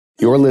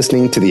You're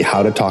listening to the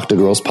How to Talk to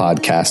Girls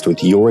podcast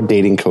with your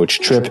dating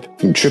coach, Trip,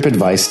 from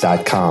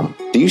tripadvice.com.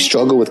 Do you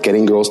struggle with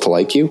getting girls to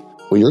like you?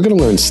 Well, you're going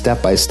to learn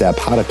step-by-step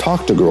how to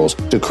talk to girls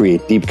to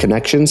create deep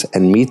connections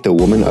and meet the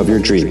woman of your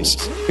dreams.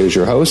 Here's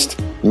your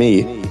host,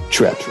 me,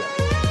 Trip.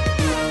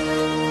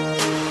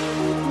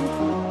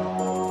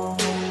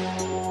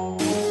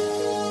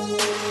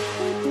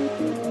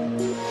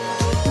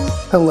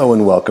 Hello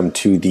and welcome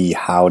to the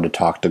How to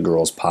Talk to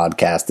Girls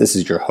podcast. This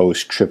is your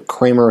host, Trip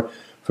Kramer,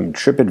 from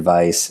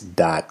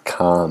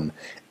tripadvice.com.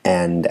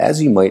 And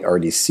as you might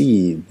already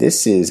see,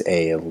 this is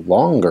a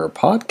longer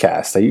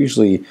podcast. I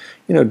usually,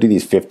 do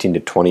these 15 to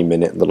 20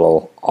 minute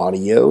little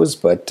audios,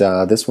 but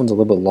this one's a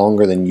little bit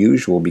longer than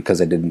usual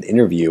because I did an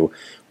interview,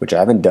 which I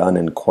haven't done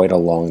in quite a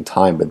long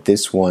time, but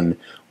this one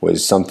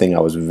was something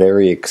I was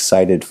very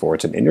excited for.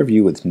 It's an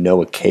interview with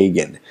Noah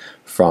Kagan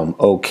from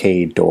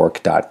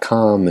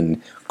okdork.com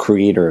and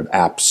creator of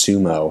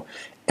AppSumo,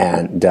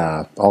 and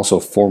also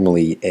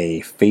formerly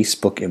a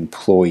Facebook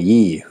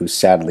employee who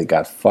sadly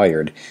got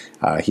fired.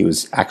 He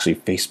was actually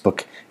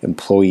Facebook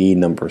employee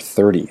number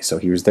 30, so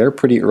he was there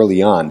pretty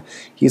early on.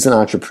 He's an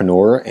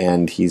entrepreneur,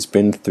 and he's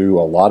been through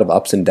a lot of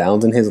ups and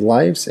downs in his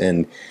lives,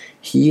 and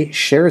he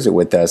shares it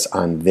with us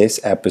on this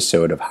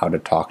episode of How to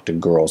Talk to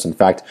Girls. In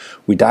fact,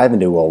 we dive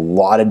into a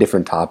lot of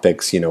different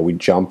topics. We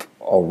jump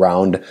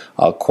around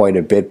quite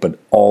a bit, but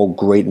all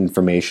great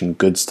information,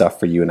 good stuff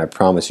for you, and I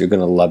promise you're going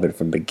to love it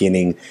from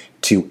beginning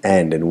to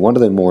end. And one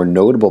of the more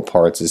notable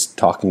parts is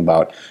talking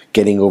about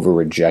getting over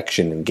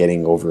rejection and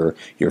getting over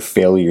your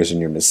failures and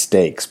your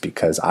mistakes,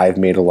 because I've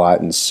made a lot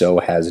and so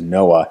has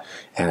Noah,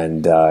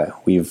 and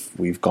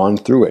we've gone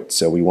through it.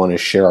 So we want to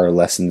share our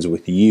lessons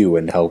with you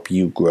and help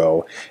you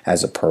grow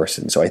as a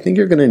person. So I think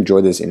you're going to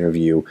enjoy this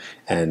interview,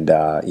 and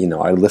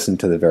I listened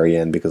to the very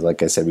end because,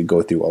 like I said, we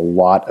go through a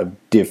lot of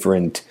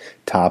different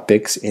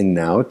topics in and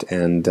out,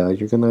 and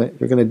you're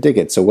gonna dig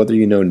it. So whether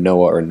you know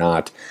Noah or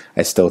not,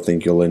 I still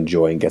think you'll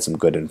enjoy and get some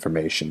good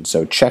information.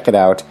 So check it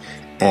out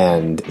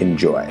and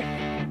enjoy.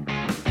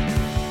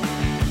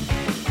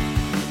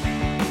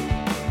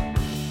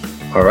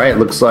 All right,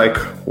 looks like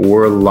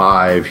we're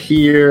live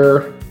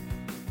here.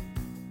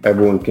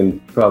 Everyone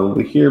can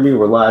probably hear me.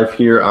 We're live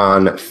here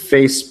on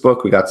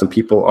Facebook. We got some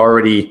people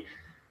already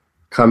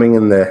coming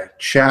in the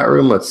chat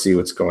room. Let's see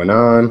what's going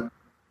on.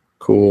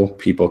 Cool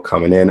people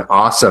coming in.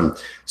 Awesome.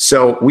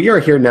 So we are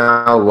here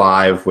now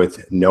live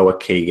with Noah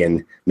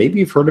Kagan. Maybe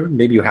you've heard of him,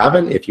 maybe you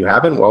haven't. If you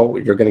haven't, well,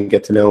 you're going to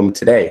get to know him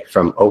today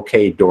from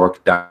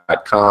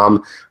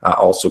okdork.com,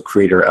 also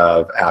creator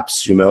of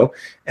AppSumo.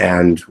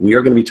 And we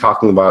are going to be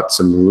talking about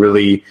some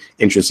really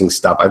interesting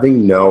stuff. I think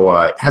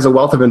Noah has a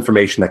wealth of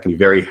information that can be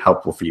very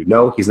helpful for you.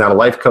 No, he's not a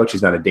life coach.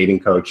 He's not a dating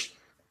coach.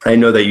 I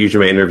know that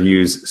usually my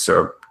interviews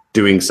sort of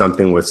doing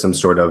something with some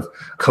sort of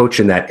coach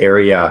in that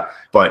area,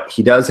 but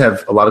he does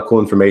have a lot of cool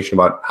information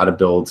about how to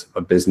build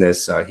a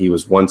business. He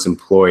was once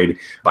employed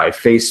by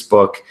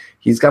Facebook.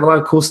 He's got a lot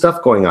of cool stuff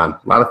going on,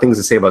 a lot of things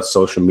to say about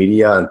social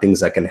media and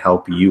things that can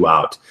help you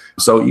out.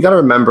 So you got to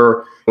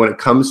remember, when it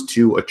comes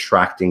to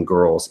attracting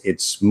girls,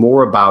 it's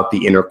more about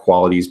the inner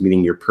qualities,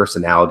 meaning your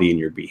personality and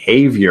your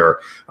behavior.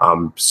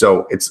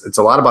 So it's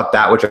a lot about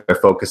that, which I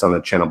focus on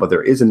the channel. But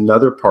there is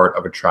another part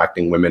of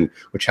attracting women,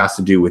 which has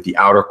to do with the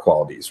outer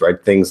qualities,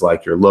 right? Things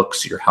like your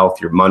looks, your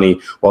health, your money.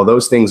 While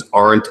those things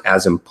aren't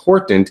as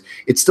important,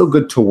 it's still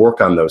good to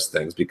work on those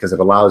things because it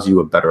allows you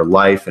a better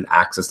life and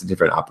access to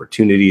different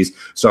opportunities.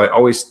 So I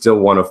always still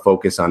want to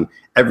focus on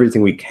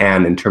everything we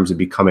can in terms of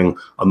becoming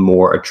a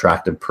more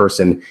attractive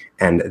person.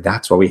 And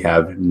that's why we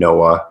have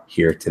Noah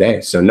here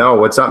today. So Noah,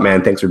 what's up,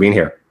 man? Thanks for being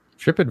here.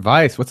 Trip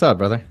Advice. What's up,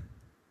 brother?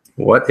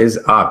 What is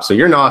up? So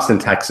you're in Austin,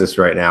 Texas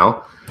right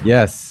now.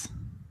 Yes.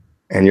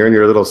 And you're in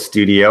your little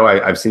studio.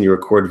 I've seen you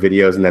record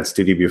videos in that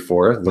studio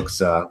before. It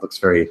looks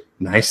very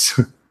nice.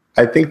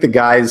 I think the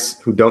guys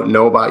who don't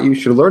know about you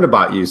should learn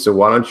about you. So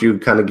why don't you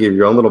kind of give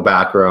your own little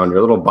background,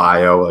 your little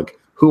bio, like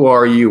who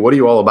are you? What are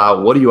you all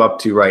about? What are you up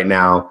to right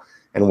now?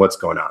 And what's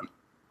going on?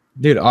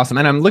 Dude, awesome.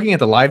 And I'm looking at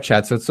the live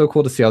chat, so it's so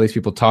cool to see all these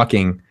people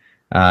talking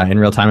in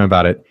real time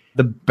about it.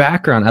 The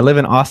background, I live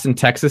in Austin,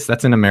 Texas.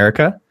 That's in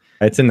America.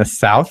 It's in the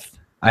South.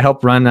 I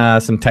help run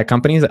some tech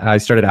companies. I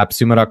started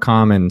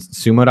AppSumo.com and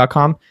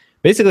Sumo.com.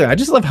 Basically, I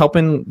just love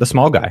helping the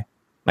small guy.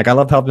 Like, I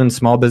love helping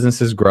small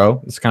businesses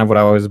grow. It's kind of what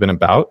I've always been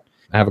about.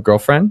 I have a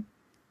girlfriend.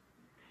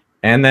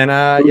 And then,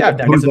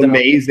 Who's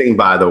amazing,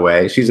 by the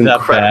way. She's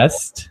incredible.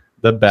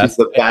 The best. She's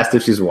the best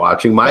if she's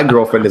watching. My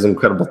girlfriend is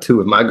incredible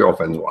too if my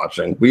girlfriend's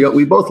watching.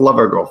 We both love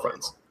our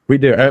girlfriends. We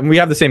do. And we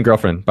have the same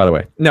girlfriend, by the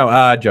way.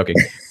 No, joking.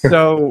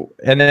 So,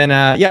 and then,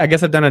 I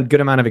guess I've done a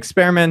good amount of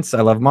experiments.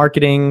 I love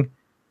marketing,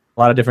 a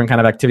lot of different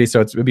kind of activities. So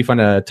it would be fun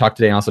to talk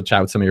today and also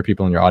chat with some of your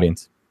people in your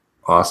audience.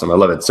 Awesome. I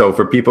love it. So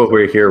for people who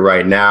are here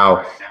right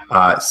now,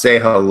 say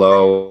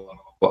hello.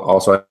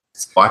 Also,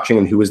 watching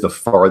and who is the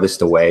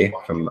farthest away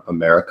from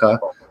America.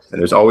 And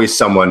there's always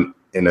someone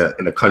in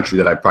a country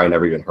that I've probably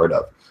never even heard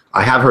of.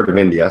 I have heard of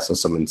India, so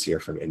someone's here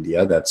from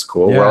India. That's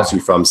cool. Yeah. Where else are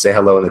you from? Say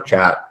hello in the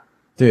chat.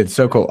 Dude,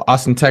 so cool.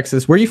 Austin,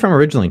 Texas. Where are you from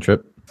originally,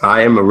 Trip?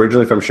 I am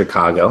originally from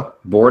Chicago,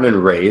 born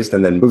and raised,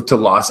 and then moved to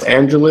Los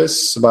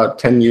Angeles about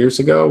 10 years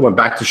ago. Went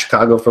back to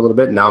Chicago for a little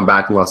bit. Now I'm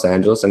back in Los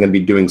Angeles. I'm going to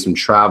be doing some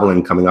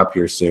traveling coming up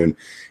here soon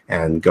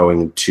and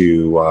going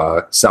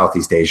to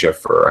Southeast Asia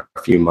for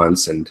a few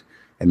months and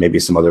maybe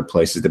some other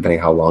places, depending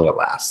how long it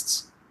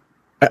lasts.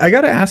 I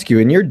got to ask you,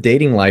 in your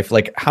dating life,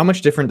 like how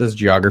much different does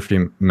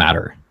geography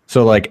matter?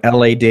 So like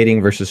LA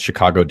dating versus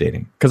Chicago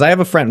dating? Because I have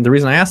a friend. The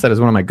reason I asked that is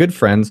one of my good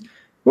friends,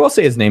 who I'll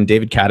say his name,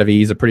 David Cadavy.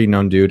 He's a pretty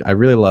known dude. I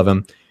really love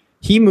him.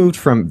 He moved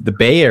from the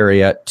Bay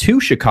Area to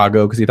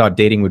Chicago because he thought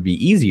dating would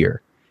be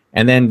easier.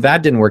 And then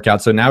that didn't work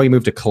out. So now he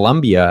moved to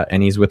Columbia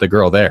and he's with a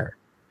girl there.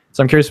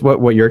 So I'm curious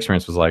what your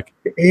experience was like.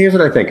 Here's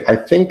what I think. I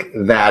think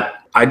that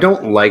I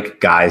don't like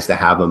guys to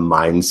have a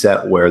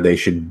mindset where they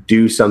should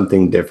do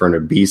something different or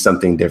be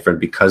something different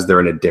because they're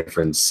in a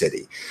different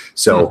city.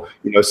 So,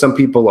 some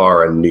people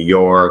are in New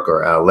York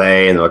or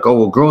LA and they're like, oh,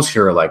 well, girls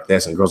here are like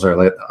this and girls are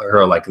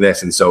like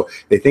this. And so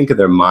they think in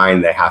their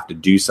mind they have to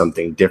do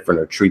something different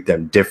or treat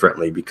them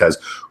differently because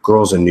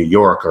girls in New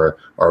York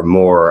are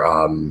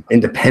more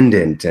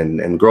independent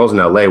and girls in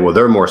LA, well,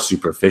 they're more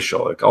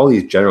superficial. Like all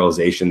these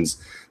generalizations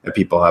that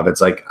people have.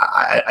 It's like,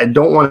 I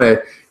don't want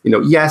to,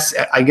 yes,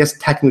 I guess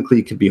technically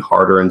it could be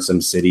harder in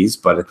some cities,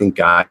 but I think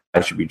guys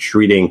should be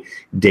treating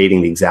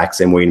dating the exact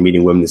same way and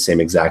meeting women the same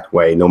exact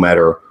way, no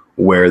matter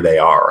where they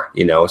are,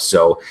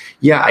 So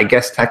yeah, I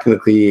guess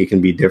technically it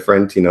can be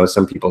different.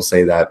 Some people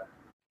say that,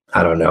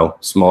 I don't know,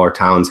 smaller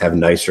towns have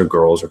nicer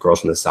girls or girls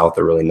from the South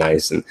are really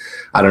nice. And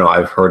I don't know,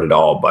 I've heard it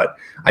all, but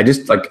I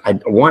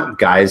want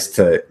guys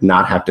to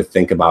not have to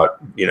think about,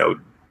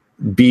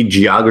 be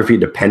geography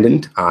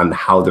dependent on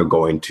how they're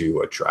going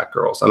to attract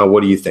girls. I don't know.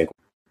 What do you think?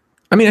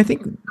 I mean, I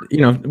think,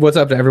 what's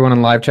up to everyone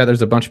in live chat?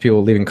 There's a bunch of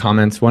people leaving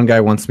comments. One guy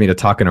wants me to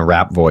talk in a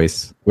rap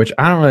voice, which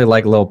I don't really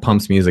like Lil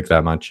Pump's music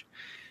that much.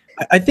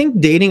 I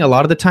think dating, a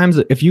lot of the times,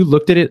 if you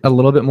looked at it a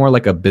little bit more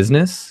like a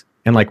business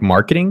and like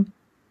marketing,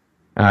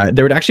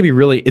 there would actually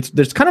be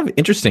there's kind of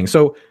interesting.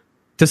 So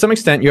to some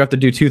extent, you have to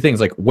do two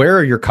things. Like, where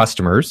are your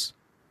customers?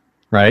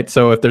 Right.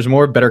 So if there's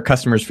more better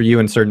customers for you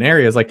in certain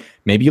areas, like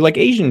maybe you like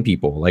Asian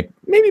people, like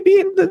maybe be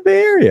in the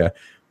Bay Area,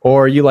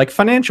 or you like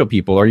financial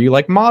people, or you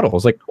like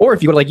models, or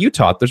if you go to like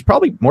Utah, there's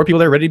probably more people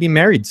there ready to be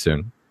married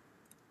soon.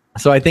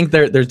 So I think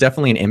there's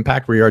definitely an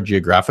impact where you are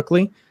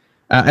geographically.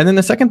 And then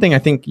the second thing I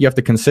think you have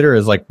to consider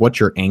is like, what's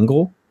your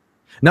angle?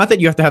 Not that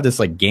you have to have this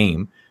like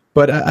game,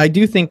 but I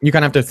do think you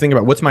kind of have to think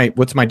about what's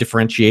my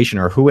differentiation,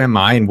 or who am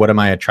I and what am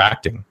I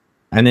attracting?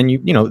 And then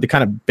the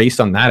kind of based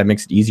on that, it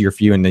makes it easier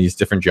for you in these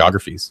different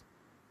geographies.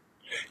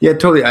 Yeah,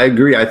 totally. I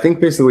agree. I think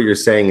basically what you're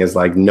saying is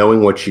like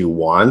knowing what you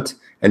want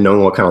and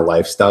knowing what kind of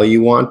lifestyle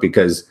you want,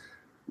 because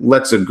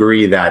let's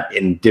agree that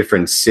in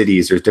different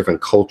cities, there's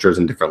different cultures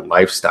and different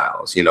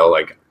lifestyles.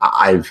 Like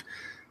I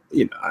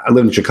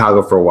lived in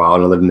Chicago for a while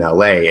and I lived in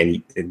LA,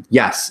 and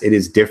yes, it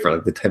is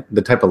different. Like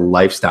the type of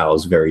lifestyle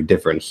is very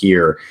different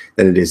here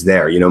than it is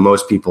there.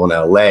 Most people in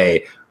LA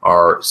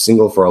are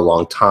single for a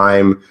long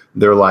time.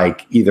 They're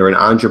like either an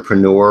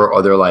entrepreneur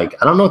or they're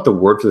like, I don't know what the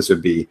word for this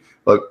would be.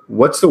 Like,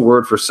 what's the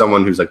word for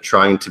someone who's like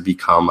trying to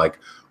become like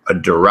a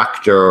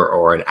director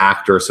or an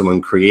actor or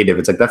someone creative?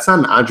 It's like, that's not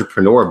an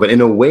entrepreneur, but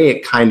in a way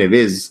it kind of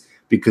is,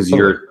 because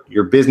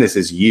your business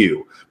is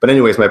you. But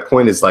anyways, my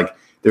point is like,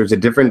 there's a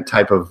different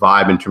type of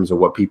vibe in terms of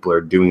what people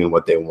are doing and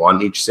what they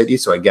want in each city.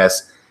 So I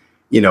guess,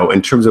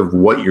 in terms of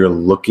what you're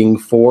looking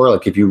for,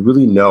 like if you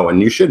really know, and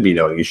you should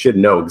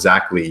know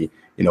exactly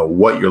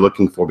what you're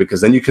looking for, because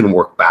then you can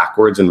work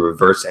backwards and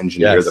reverse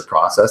engineer the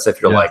process.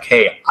 If you're like,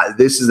 hey,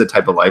 this is the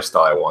type of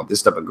lifestyle I want,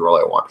 this type of girl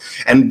I want.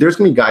 And there's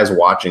gonna be guys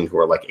watching who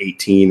are like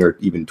 18 or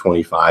even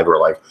 25 who are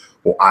like,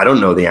 well, I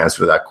don't know the answer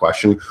to that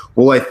question.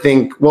 Well,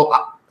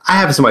 I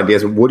have some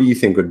ideas. What do you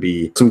think would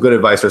be some good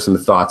advice or some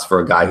thoughts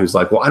for a guy who's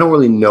like, well, I don't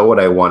really know what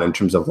I want in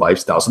terms of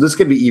lifestyle. So this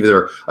could be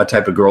either a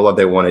type of girl that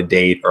they want to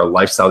date, or a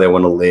lifestyle they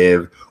want to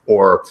live,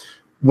 or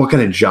what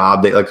kind of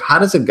job they like. How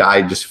does a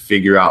guy just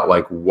figure out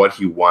like what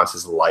he wants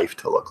his life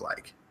to look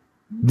like?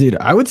 Dude,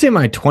 I would say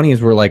my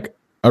 20s were like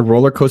a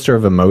roller coaster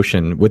of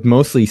emotion with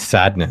mostly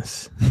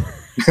sadness.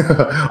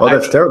 Oh,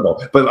 that's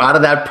terrible. But out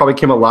of that probably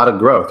came a lot of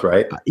growth,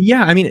 right?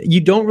 Yeah. I mean, you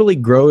don't really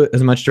grow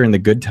as much during the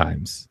good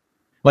times.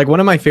 Like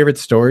one of my favorite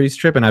stories,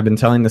 Trip, and I've been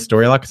telling this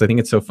story a lot because I think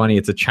it's so funny.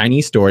 It's a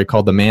Chinese story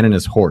called The Man and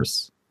His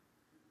Horse.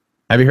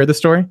 Have you heard the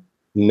story?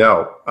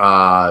 No,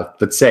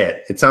 but say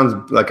it. It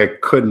sounds like I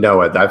could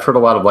know it. I've heard a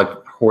lot of like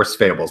horse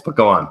fables, but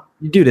go on.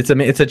 Dude,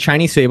 it's a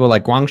Chinese fable,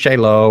 like Guang Shai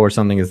Lo or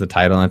something is the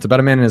title, and it's about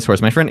a man and his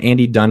horse. My friend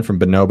Andy Dunn from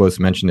Bonobos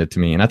mentioned it to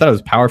me, and I thought it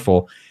was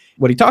powerful.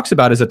 What he talks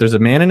about is that there's a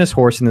man and his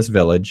horse in this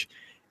village.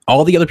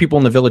 All the other people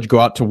in the village go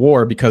out to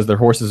war because their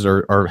horses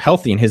are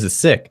healthy and his is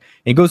sick.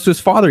 And he goes to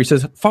his father. He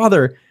says,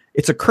 "Father,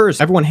 it's a curse.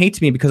 Everyone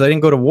hates me because I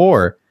didn't go to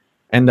war,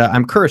 and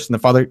I'm cursed." And the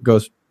father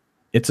goes,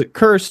 "It's a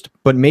cursed,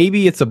 but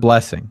maybe it's a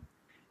blessing."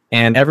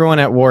 And everyone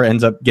at war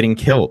ends up getting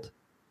killed.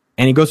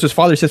 And he goes to his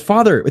father. He says,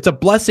 "Father, it's a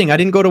blessing. I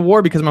didn't go to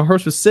war because my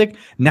horse was sick.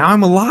 Now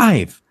I'm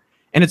alive.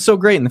 And it's so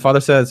great." And the father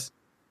says,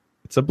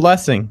 "It's a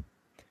blessing,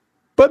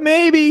 but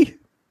maybe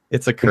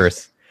it's a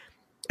curse."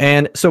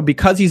 And so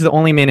because he's the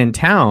only man in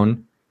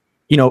town,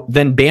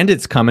 then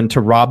bandits come in to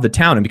rob the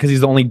town. And because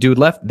he's the only dude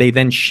left, they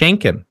then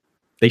shank him.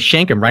 They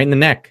shank him right in the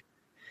neck.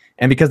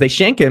 And because they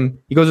shank him,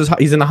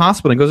 he's in the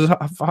hospital. He goes,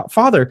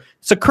 Father,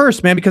 it's a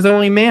curse, man, because I'm the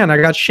only man. I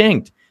got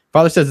shanked.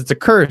 Father says it's a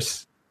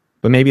curse,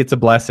 but maybe it's a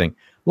blessing.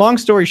 Long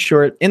story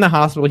short, in the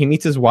hospital, he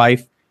meets his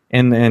wife,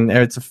 and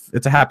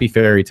it's a happy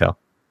fairy tale.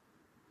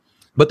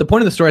 But the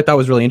point of the story I thought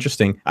was really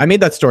interesting. I made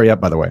that story up,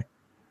 by the way.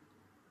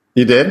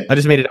 You did? I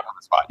just made it up on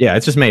the spot. Yeah,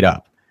 it's just made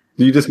up.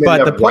 You just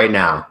made it up right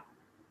now.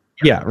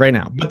 Yeah, right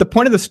now. But the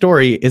point of the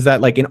story is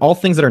that, like, in all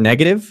things that are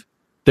negative,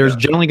 there's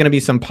generally going to be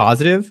some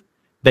positive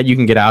that you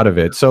can get out of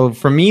it. So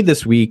for me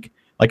this week,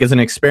 like as an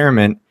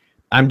experiment,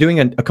 I'm doing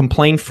a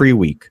complain-free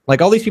week.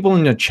 Like all these people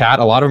in the chat,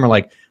 a lot of them are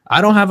like,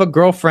 I don't have a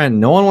girlfriend.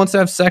 No one wants to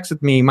have sex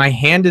with me. My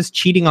hand is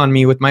cheating on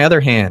me with my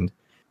other hand.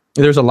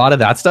 There's a lot of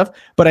that stuff.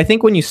 But I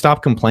think when you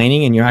stop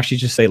complaining and you actually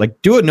just say,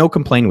 like, do a no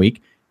complain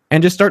week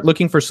and just start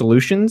looking for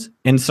solutions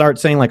and start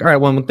saying, like, all right,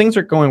 well, when things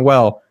are going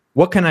well,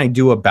 what can I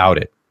do about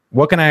it?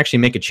 What can I actually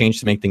make a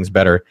change to make things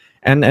better?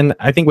 And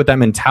I think with that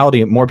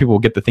mentality, more people will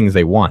get the things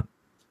they want.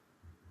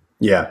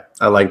 Yeah,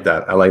 I like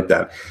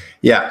that.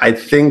 Yeah, I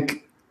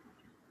think,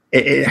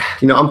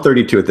 I'm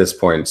 32 at this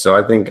point. So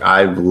I think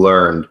I've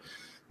learned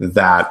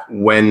that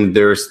when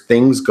there's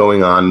things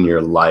going on in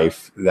your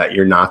life that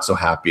you're not so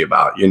happy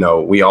about,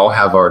 we all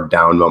have our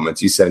down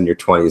moments. You said in your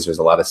 20s, there's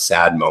a lot of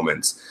sad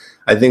moments.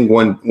 I think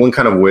one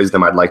kind of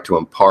wisdom I'd like to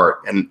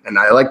impart, and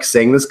I like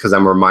saying this because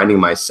I'm reminding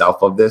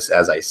myself of this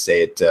as I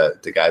say it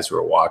to guys who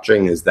are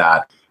watching, is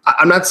that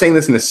I'm not saying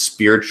this in a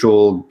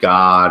spiritual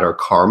God or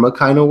karma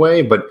kind of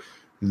way, but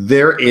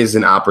there is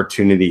an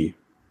opportunity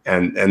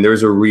and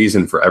there's a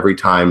reason for every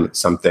time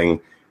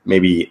something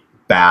maybe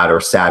bad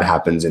or sad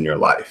happens in your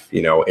life.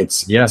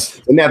 It's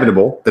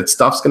inevitable that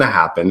stuff's going to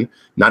happen.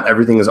 Not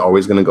everything is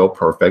always going to go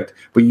perfect,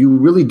 but you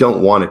really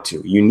don't want it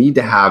to. You need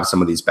to have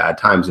some of these bad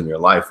times in your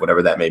life,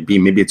 whatever that may be.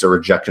 Maybe it's a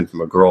rejection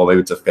from a girl.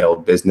 Maybe it's a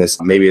failed business.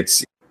 Maybe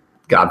it's,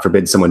 God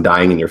forbid, someone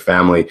dying in your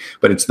family.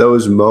 But it's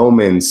those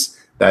moments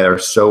that are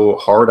so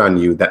hard on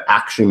you that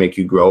actually make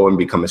you grow and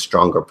become a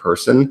stronger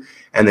person.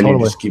 And then you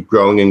just keep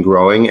growing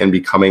and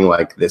becoming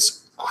like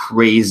this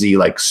crazy,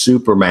 like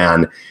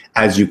Superman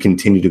as you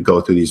continue to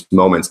go through these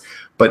moments.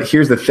 But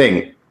here's the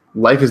thing.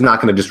 Life is not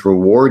going to just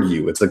reward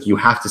you. It's like you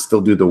have to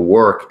still do the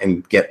work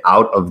and get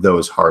out of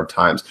those hard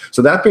times.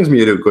 So that brings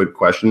me to a good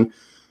question.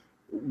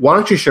 Why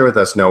don't you share with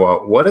us,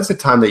 Noah, what is the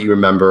time that you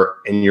remember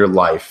in your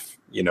life,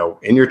 in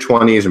your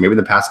 20s or maybe in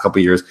the past couple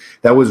of years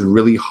that was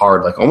really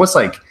hard, like almost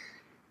like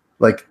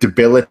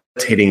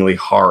debilitatingly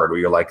hard, where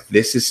you're like,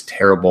 this is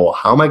terrible.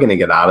 How am I going to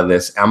get out of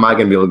this? Am I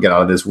going to be able to get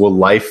out of this? Will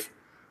life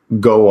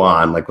go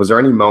on? Like, was there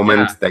any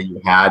moment that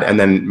you had, and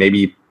then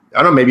maybe,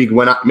 I don't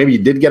know, maybe you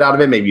did get out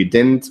of it, maybe you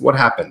didn't? What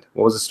happened?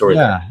 What was the story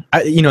there?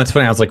 It's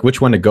funny. I was like,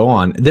 which one to go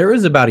on? There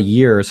was about a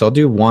year, so I'll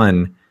do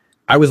one.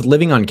 I was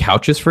living on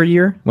couches for a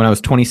year when I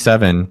was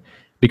 27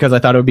 because I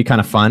thought it would be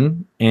kind of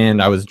fun,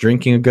 and I was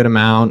drinking a good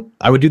amount.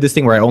 I would do this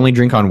thing where I only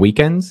drink on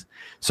weekends.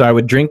 So I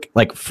would drink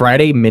like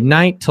Friday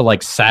midnight to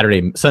like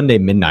Sunday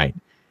midnight.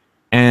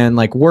 And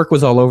like work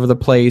was all over the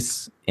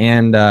place.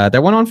 And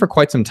that went on for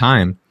quite some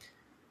time.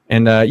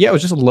 And it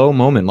was just a low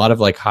moment, a lot of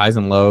like highs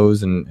and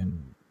lows.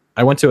 And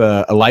I went to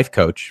a life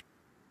coach.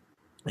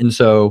 And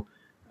so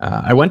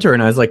I went to her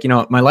and I was like,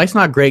 my life's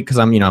not great because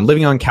I'm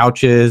living on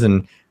couches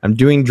and I'm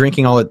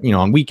drinking all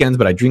on weekends,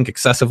 but I drink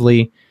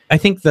excessively. I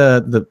think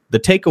the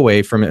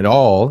takeaway from it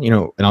all,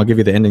 and I'll give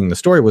you the ending of the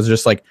story, was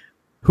just like,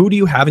 who do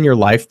you have in your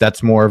life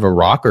that's more of a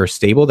rock or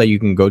stable that you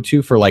can go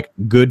to for like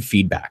good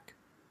feedback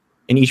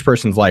in each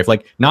person's life?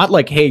 Like, not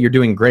like, hey, you're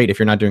doing great if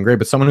you're not doing great,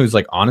 but someone who's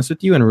like honest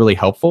with you and really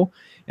helpful.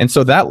 And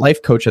so that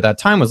life coach at that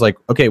time was like,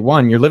 okay,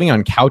 one, you're living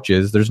on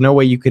couches. There's no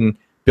way you can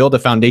build a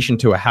foundation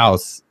to a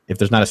house if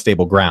there's not a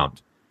stable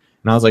ground.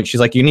 And I was like, she's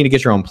like, you need to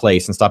get your own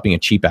place and stop being a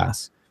cheap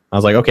ass. I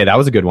was like, okay, that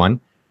was a good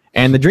one.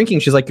 And the drinking,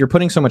 she's like, you're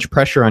putting so much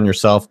pressure on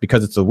yourself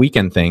because it's a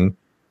weekend thing.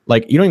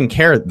 Like, you don't even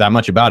care that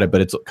much about it, but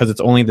it's because it's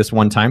only this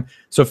one time.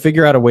 So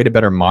figure out a way to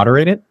better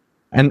moderate it.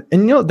 And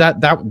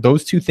that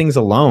those two things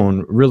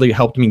alone really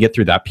helped me get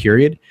through that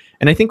period.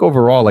 And I think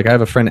overall, like, I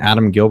have a friend,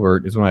 Adam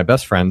Gilbert, is one of my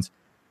best friends.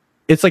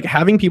 It's like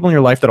having people in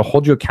your life that'll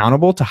hold you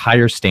accountable to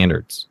higher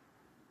standards.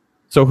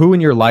 So who in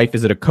your life,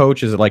 is it a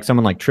coach? Is it like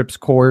someone like Tripp's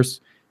course?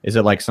 Is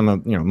it like some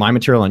of my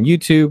material on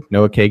YouTube,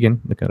 Noah Kagan,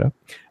 look it up,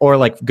 or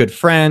like good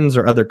friends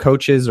or other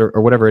coaches or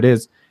whatever it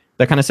is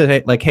that kind of said,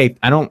 hey,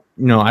 I don't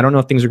know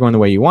if things are going the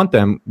way you want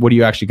them. What are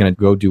you actually going to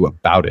go do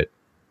about it?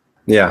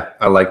 Yeah,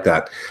 I like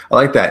that.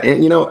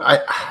 And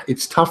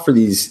it's tough for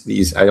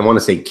these. I don't want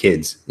to say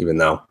kids, even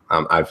though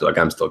I feel like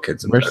I'm still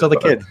kids. We're still the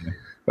kids.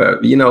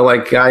 But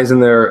like guys in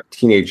their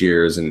teenage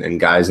years and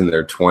guys in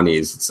their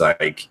 20s, it's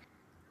like,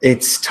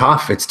 it's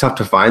tough. It's tough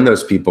to find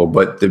those people.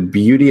 But the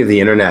beauty of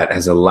the internet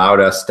has allowed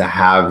us to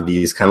have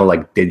these kind of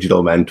like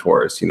digital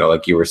mentors,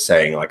 like you were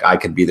saying, like I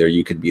could be there,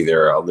 you could be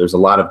there. There's a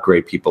lot of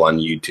great people on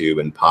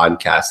YouTube and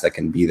podcasts that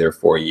can be there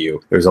for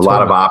you. There's a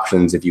lot of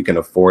options if you can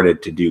afford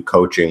it to do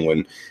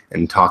coaching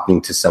and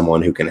talking to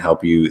someone who can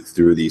help you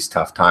through these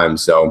tough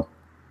times. So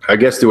I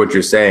guess through what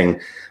you're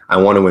saying, I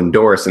want to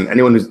endorse, and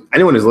anyone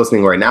who's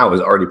listening right now is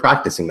already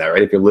practicing that,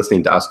 right? If you're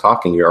listening to us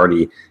talking, you're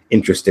already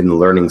interested in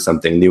learning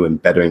something new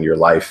and bettering your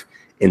life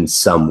in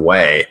some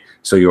way.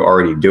 So you're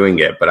already doing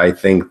it. But I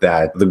think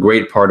that the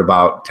great part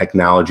about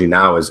technology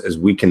now is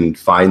we can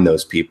find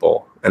those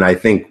people. And I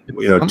think,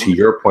 to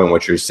your point,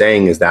 what you're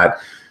saying is that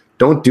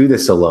don't do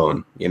this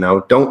alone. I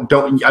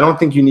don't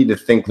think you need to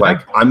think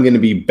like I'm going to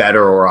be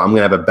better or I'm going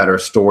to have a better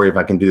story if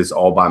I can do this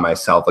all by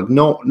myself. Like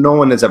no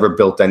one has ever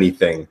built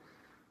anything.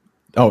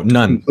 Oh,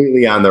 none.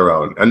 Completely on their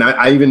own. And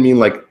I even mean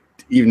like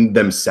even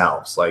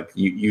themselves. Like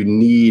you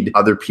need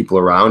other people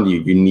around you.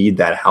 You need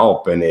that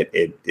help, and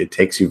it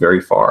takes you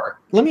very far.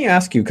 Let me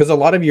ask you, because a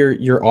lot of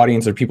your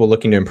audience are people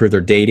looking to improve their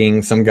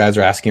dating. Some guys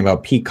are asking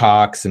about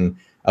peacocks, and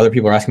other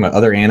people are asking about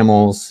other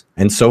animals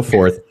and so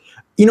forth.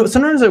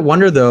 Sometimes I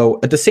wonder though,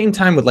 at the same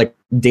time with like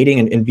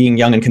dating and being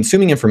young and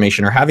consuming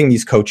information or having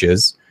these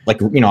coaches,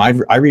 like, I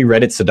read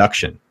Reddit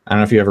Seduction. I don't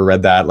know if you ever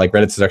read that. Like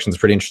Reddit Seduction is a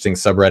pretty interesting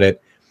subreddit.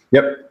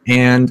 Yep.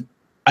 And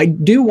I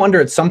do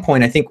wonder at some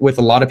point, I think with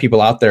a lot of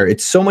people out there,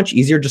 it's so much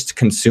easier just to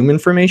consume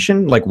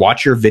information, like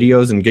watch your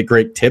videos and get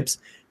great tips,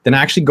 than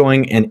actually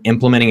going and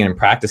implementing it and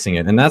practicing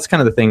it. And that's kind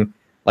of the thing,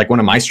 like one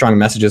of my strong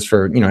messages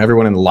for,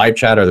 everyone in the live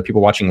chat or the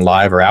people watching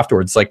live or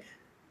afterwards, like,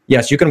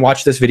 yes, you can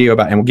watch this video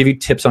and we'll give you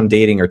tips on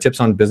dating or tips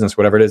on business,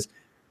 whatever it is.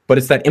 But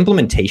it's that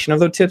implementation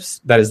of those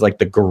tips that is like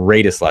the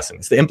greatest lesson.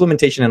 It's the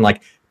implementation and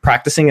like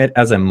practicing it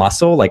as a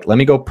muscle. Like, let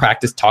me go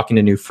practice talking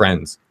to new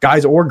friends,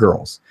 guys or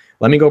girls.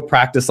 Let me go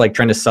practice like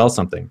trying to sell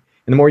something.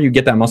 And the more you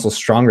get that muscle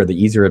stronger, the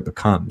easier it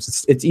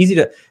becomes.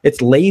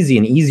 It's lazy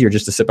and easier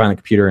just to sit behind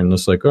the computer and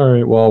just like, all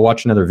right, well, I'll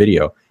watch another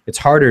video. It's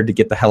harder to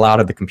get the hell out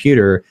of the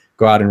computer,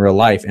 go out in real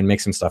life and make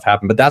some stuff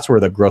happen. But that's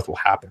where the growth will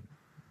happen.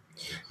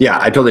 Yeah,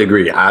 I totally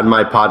agree. On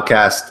my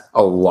podcast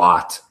a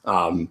lot.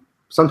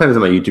 Sometimes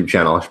on my YouTube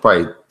channel, I should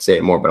probably say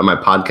it more, but on my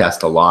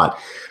podcast a lot,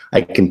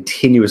 I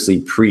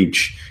continuously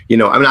preach,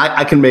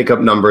 I can make up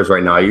numbers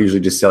right now. I usually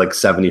just say like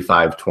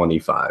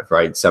 75-25,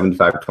 right?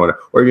 75-20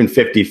 or even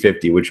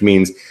 50-50, which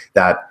means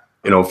that,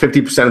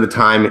 50% of the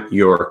time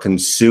you're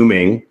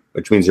consuming,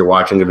 which means you're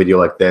watching a video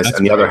like this,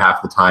 and the other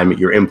half of the time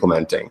you're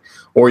implementing.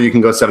 Or you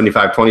can go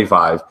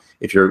 75-25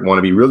 if you want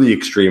to be really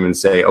extreme and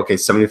say, okay,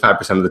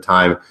 75% of the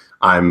time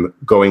I'm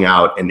going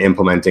out and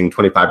implementing,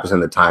 25% of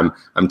the time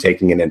I'm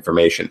taking in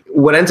information.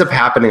 What ends up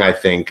happening, I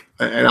think,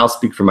 and I'll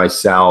speak for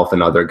myself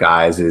and other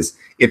guys, is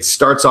it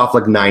starts off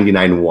like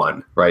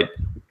 99-1, right?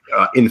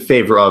 In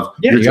favor of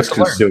you're just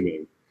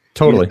consuming.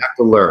 Totally. You have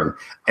to learn.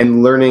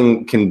 And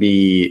learning can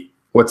be,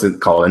 what's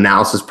it called?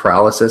 Analysis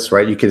paralysis,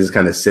 right? You can just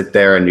kind of sit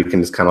there and you can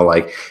just kind of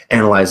like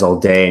analyze all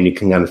day and you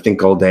can kind of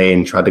think all day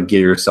and try to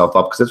gear yourself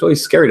up, because it's really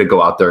scary to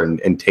go out there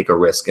and take a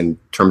risk in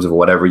terms of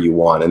whatever you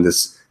want. And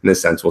in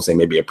this sense, we'll say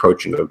maybe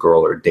approaching a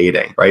girl or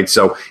dating, right?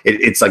 So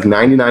it's like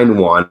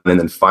 99-1, and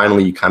then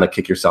finally you kind of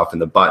kick yourself in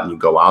the butt and you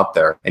go out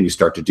there and you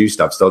start to do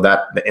stuff. So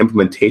that the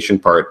implementation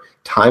part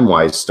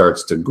time-wise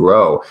starts to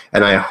grow.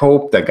 And I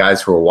hope that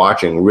guys who are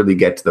watching really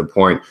get to the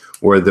point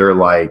where they're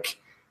like,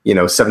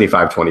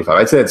 75-25.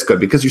 I'd say that's good,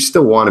 because you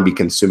still want to be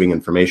consuming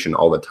information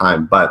all the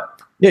time,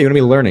 but yeah, you want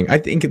to be learning. I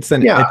think it's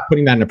then it's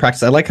putting that into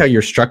practice. I like how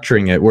you're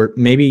structuring it, where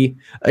maybe,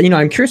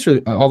 I'm curious for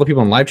all the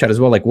people in live chat as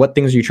well, like what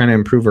things are you trying to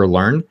improve or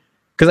learn?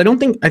 Because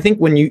I think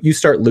when you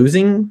start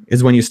losing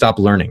is when you stop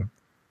learning.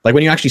 Like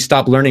when you actually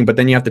stop learning, but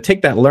then you have to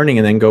take that learning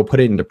and then go put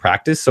it into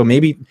practice. So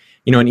maybe,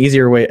 an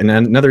easier way, and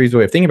another easy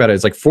way of thinking about it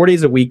is like 4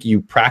 days a week, you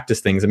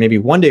practice things, and maybe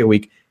 1 day a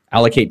week,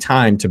 allocate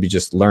time to be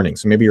just learning.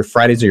 So maybe your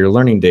Fridays are your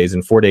learning days,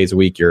 and 4 days a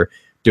week, you're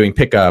doing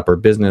pickup or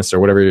business or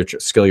whatever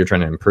skill you're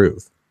trying to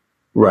improve.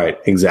 Right,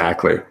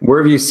 exactly.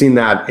 Where have you seen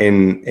that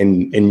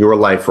in your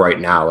life right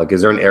now? Like,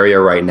 is there an area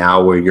right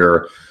now where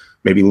you're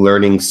maybe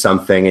learning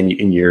something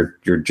and you're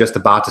just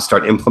about to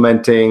start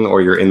implementing,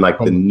 or you're in like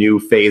the new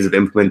phase of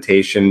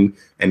implementation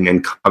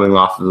and coming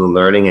off of the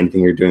learning?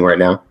 Anything you're doing right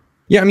now?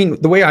 Yeah, I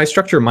mean, the way I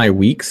structure my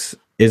weeks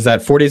is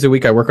that 4 days a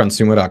week I work on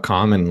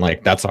sumo.com, and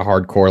like that's a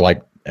hardcore,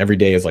 like every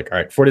day is like, all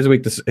right, 4 days a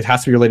week, it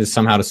has to be related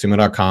somehow to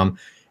sumo.com.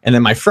 And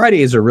then my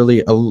Fridays are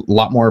really a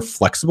lot more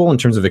flexible in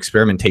terms of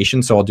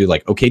experimentation. So I'll do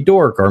like OK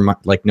Dork or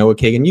like Noah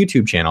Kagan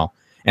YouTube channel,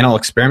 and I'll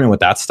experiment with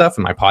that stuff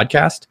in my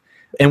podcast.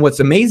 And what's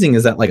amazing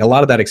is that like a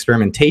lot of that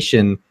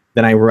experimentation,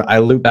 then I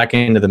loop back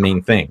into the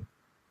main thing.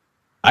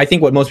 I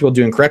think what most people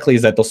do incorrectly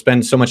is that they'll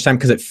spend so much time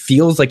because it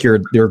feels like you're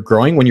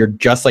growing when you're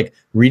just like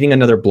reading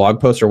another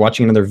blog post or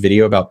watching another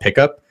video about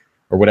pickup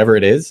or whatever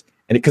it is.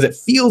 And because it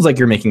feels like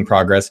you're making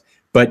progress.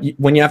 But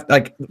when you have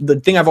like the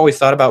thing I've always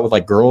thought about with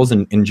like girls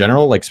in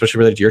general, like especially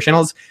related to your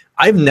channels,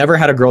 I've never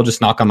had a girl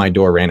just knock on my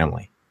door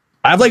randomly.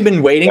 I've like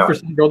been waiting for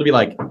some girl to be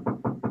like,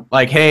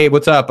 hey,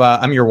 what's up?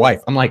 I'm your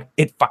wife. I'm like,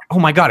 oh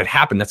my God, it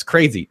happened. That's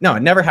crazy. No,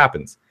 it never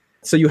happens.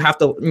 So you have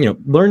to,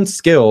 learn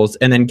skills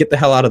and then get the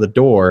hell out of the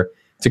door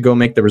to go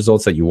make the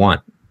results that you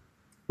want.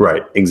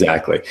 Right.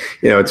 Exactly.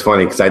 It's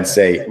funny because I'd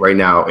say right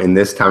now in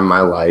this time of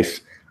my life,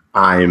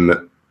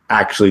 I'm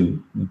actually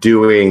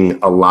doing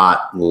a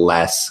lot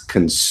less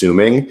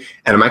consuming,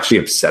 and I'm actually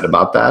upset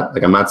about that.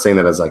 Like, I'm not saying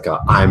that as like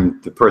I'm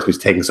the person who's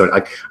taking so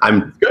like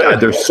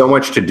there's so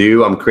much to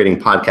do. I'm creating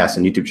podcasts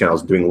and YouTube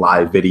channels, doing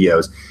live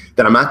videos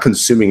that I'm not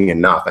consuming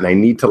enough, and I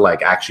need to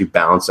like actually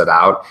balance it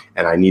out.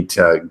 And I need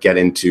to get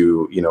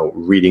into, you know,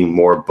 reading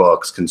more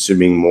books,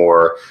 consuming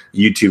more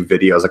YouTube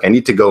videos. Like, I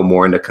need to go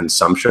more into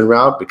consumption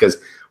route, because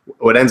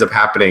what ends up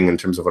happening in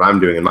terms of what I'm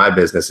doing in my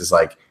business is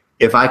like,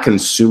 if I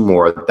consume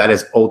more, that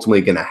is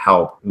ultimately going to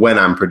help when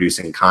I'm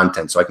producing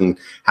content. So I can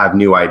have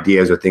new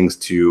ideas or things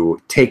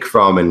to take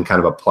from and kind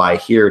of apply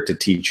here to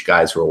teach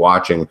guys who are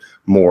watching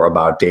more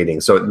about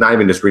dating. So not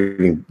even just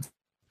reading,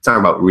 it's not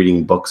about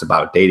reading books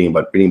about dating,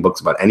 but reading books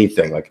about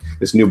anything. Like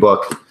this new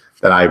book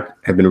that I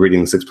have been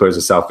reading, 6 Pillars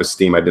of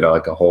Self-Esteem. I did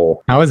like a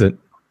whole. How is it?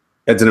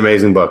 It's an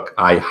amazing book.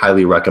 I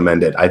highly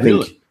recommend it. I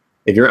think. Really?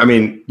 If you're, I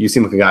mean, you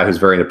seem like a guy who's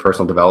very into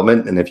personal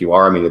development. And if you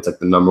are, I mean, it's like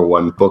the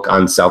 #1 book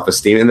on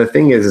self-esteem. And the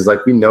thing is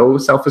like, we know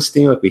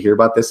self-esteem, like we hear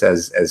about this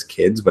as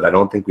kids, but I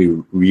don't think we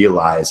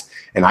realize,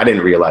 and I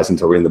didn't realize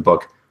until reading the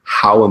book,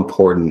 how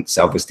important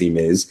self-esteem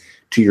is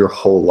to your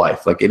whole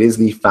life. Like, it is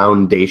the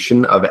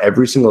foundation of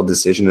every single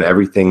decision and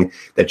everything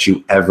that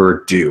you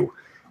ever do.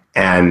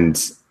 And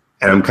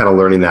I'm kind of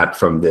learning that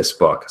from this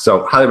book.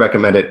 So highly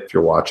recommend it if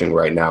you're watching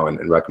right now,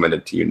 and recommend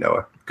it to you,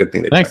 Noah. Good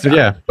thing to Thanks. check out.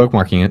 Yeah,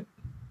 bookmarking it.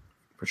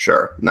 For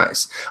sure.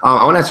 Nice.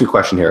 I want to ask you a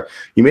question here.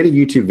 You made a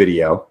YouTube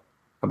video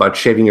about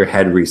shaving your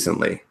head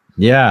recently.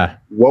 Yeah.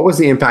 What was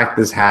the impact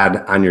this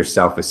had on your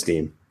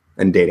self-esteem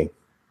and dating?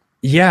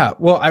 Yeah.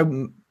 Well,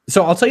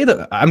 I'll tell you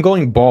that I'm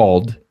going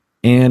bald.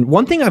 And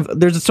one thing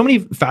there's so many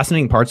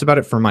fascinating parts about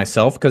it for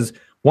myself, because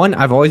one,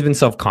 I've always been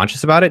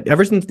self-conscious about it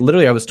ever since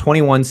literally I was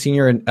 21,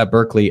 senior at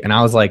Berkeley. And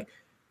I was like,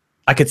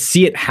 I could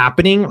see it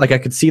happening. Like I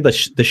could see the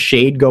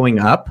shade going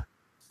up.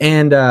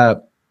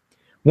 And,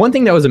 one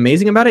thing that was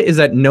amazing about it is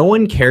that no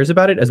one cares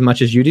about it as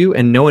much as you do,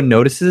 and no one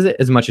notices it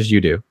as much as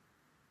you do.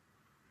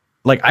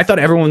 Like, I thought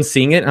everyone's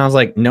seeing it, and I was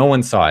like, no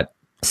one saw it.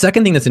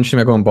 Second thing that's interesting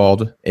about going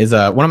bald is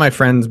one of my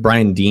friends,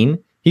 Brian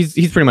Dean. He's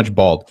pretty much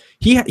bald.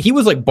 He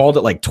was like bald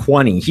at like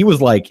 20. He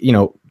was like, you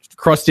know,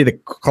 Krusty the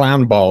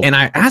Clown bald. And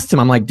I asked him,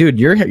 I'm like, dude,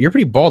 you're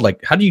pretty bald.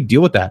 Like, how do you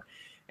deal with that?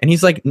 And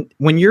he's like,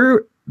 when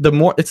you're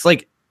it's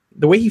like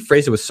the way he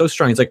phrased it was so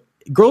strong. He's like,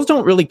 girls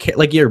don't really care.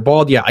 Like, you're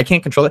bald. Yeah, I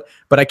can't control it,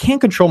 but I can't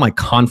control my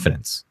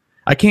confidence.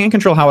 I can't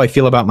control how I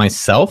feel about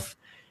myself.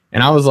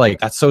 And I was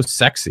like, that's so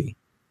sexy.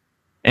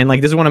 And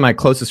like, this is one of my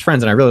closest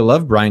friends, and I really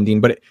love Brian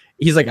Dean, but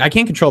he's like, I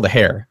can't control the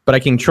hair, but I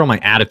can control my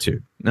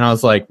attitude. And I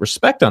was like,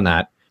 respect on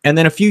that. And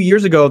then a few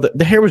years ago,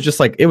 the hair was just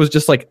like,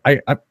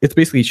 it's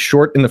basically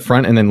short in the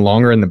front and then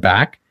longer in the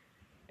back.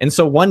 And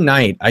so one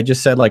night I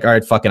just said like, all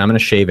right, fuck it, I'm going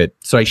to shave it.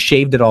 So I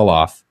shaved it all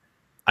off.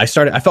 I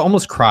felt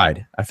almost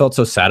cried. I felt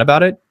so sad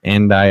about it.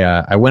 And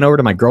I went over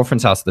to my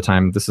girlfriend's house at the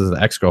time. This is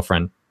the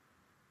ex-girlfriend.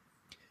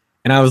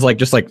 And I was like,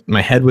 just like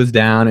my head was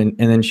down. And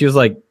then she was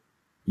like,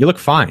 you look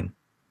fine.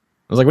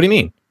 I was like, what do you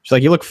mean? She's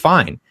like, you look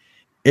fine.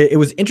 It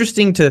was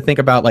interesting to think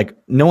about, like,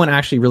 no one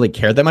actually really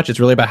cared that much. It's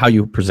really about how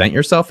you present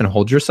yourself and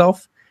hold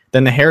yourself.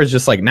 Then the hair is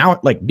just like, now,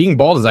 like, being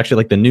bald is actually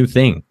like the new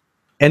thing.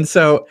 And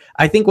so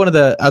I think one of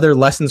the other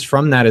lessons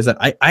from that is that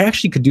I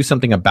actually could do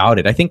something about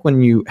it. I think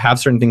when you have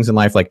certain things in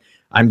life, like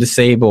I'm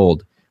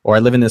disabled, or I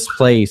live in this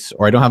place,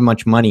 or I don't have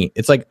much money,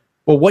 it's like,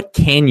 well, what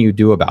can you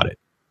do about it?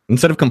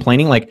 Instead of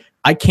complaining, like,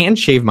 I can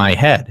shave my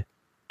head,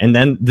 and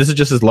then this is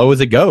just as low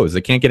as it goes.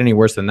 It can't get any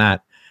worse than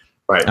that.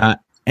 Right.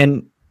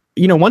 And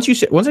you know, once I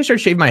started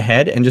shaving my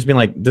head and just being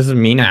like, this is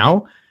me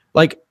now,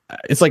 like,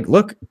 it's like,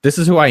 look, this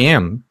is who I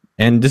am,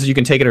 and this is, you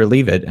can take it or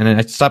leave it. And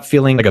I stopped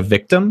feeling like a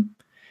victim.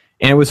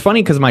 And it was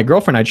funny because my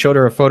girlfriend, I'd showed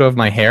her a photo of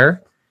my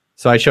hair.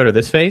 So I showed her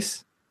this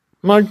face.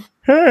 I'm like,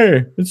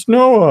 hey, it's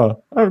Noah.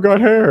 I've got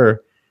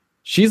hair.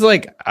 She's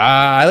like,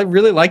 I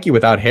really like you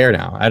without hair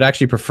now. I'd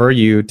actually prefer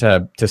you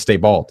to stay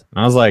bald.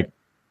 And I was like,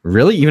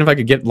 really? Even if I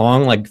could get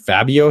long, like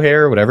Fabio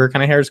hair, whatever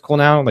kind of hair is cool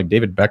now, like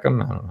David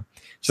Beckham? I don't know.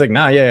 She's like,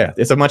 nah, yeah,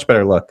 it's a much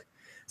better look.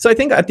 So I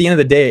think at the end of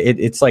the day,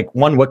 it's like,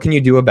 one, what can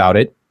you do about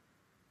it?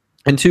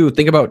 And two,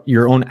 think about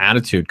your own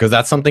attitude, because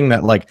that's something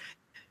that, like,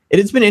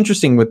 it's been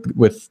interesting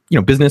with you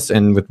know, business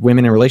and with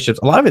women in relationships.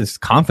 A lot of it is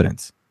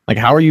confidence. Like,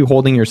 how are you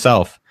holding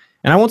yourself?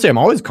 And I won't say I'm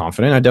always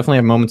confident. I definitely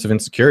have moments of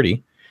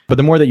insecurity. But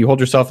the more that you hold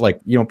yourself, like,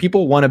 you know,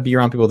 people want to be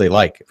around people they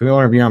like. If you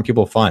want to be around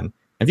people fun.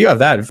 If you have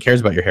that, who cares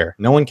about your hair?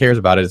 No one cares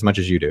about it as much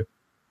as you do.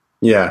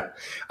 Yeah.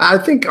 I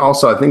think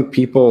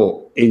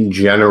people in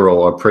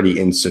general are pretty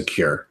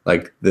insecure.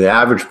 Like, the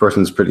average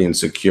person's pretty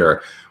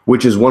insecure,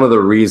 which is one of the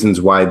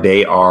reasons why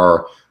they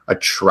are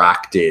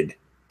attracted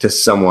to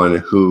someone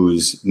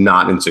who's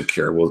not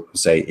insecure, we'll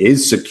say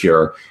is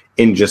secure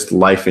in just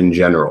life in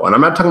general. And I'm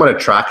not talking about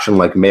attraction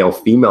like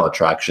male-female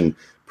attraction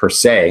per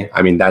se.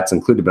 I mean, that's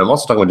included, but I'm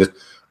also talking about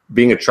just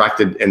being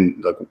attracted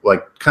and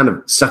like kind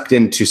of sucked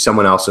into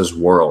someone else's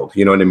world.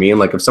 You know what I mean?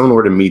 Like, if someone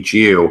were to meet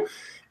you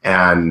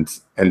and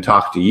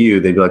talk to you,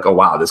 they'd be like, oh,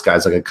 wow, this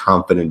guy's like a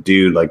confident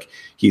dude. Like,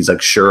 he's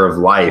like sure of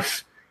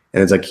life.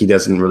 And it's like, he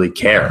doesn't really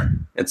care.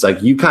 It's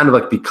like, you kind of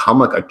like become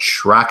like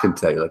attracted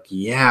to that. You're like,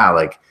 yeah,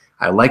 like,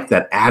 I like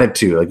that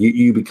attitude. Like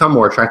you become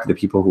more attracted to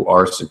people who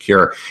are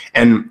secure.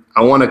 And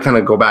I want to kind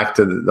of go back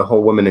to the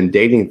whole women in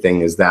dating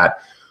thing, is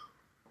that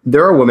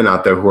there are women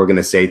out there who are going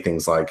to say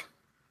things like,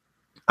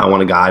 I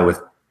want a guy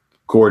with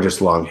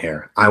gorgeous long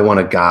hair. I want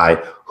a guy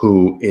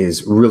who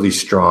is really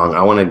strong.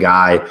 I want a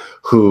guy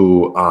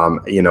who,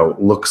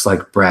 looks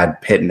like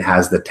Brad Pitt and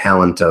has the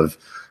talent of,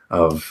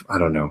 I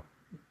don't know,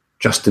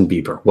 Justin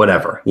Bieber,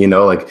 whatever,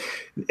 like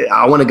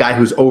I want a guy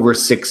who's over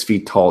 6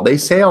 feet tall. They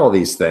say all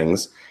these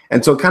things.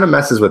 And so it kind of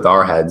messes with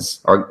our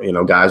heads.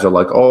 Guys are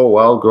like, oh,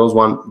 well, girls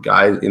want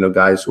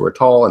guys who are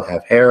tall and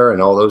have hair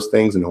and all those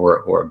things and who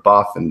are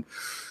buff.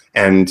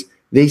 And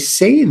they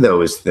say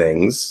those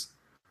things,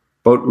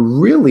 but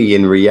really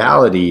in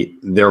reality,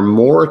 they're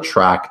more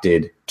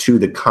attracted to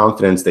the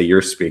confidence that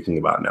you're speaking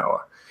about,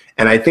 Noah.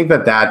 And I think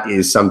that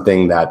is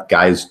something that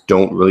guys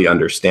don't really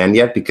understand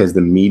yet, because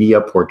the media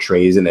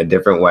portrays in a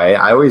different way.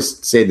 I always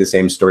say the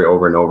same story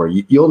over and over.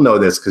 You'll know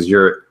this because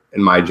you're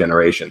in my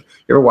generation.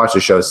 You ever watch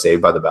the show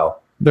Saved by the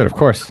Bell? Dude, of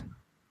course.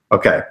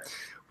 Okay.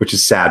 Which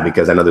is sad,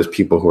 because I know there's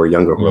people who are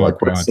younger who are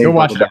like, what's Saved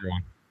by the Bell?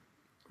 Everyone.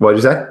 What did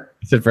you say?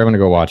 I said for everyone to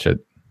go watch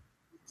it.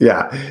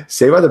 Yeah.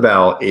 Saved by the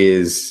Bell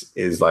is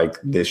like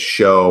this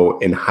show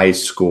in high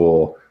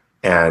school,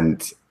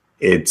 and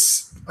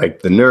it's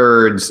like the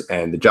nerds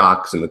and the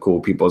jocks and the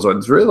cool people. So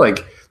it's really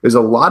like there's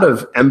a lot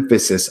of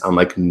emphasis on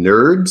like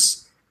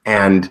nerds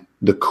and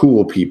the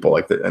cool people.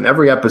 Like in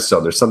every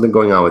episode, there's something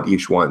going on with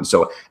each one.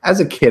 So as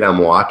a kid, I'm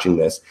watching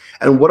this,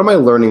 and what am I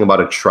learning about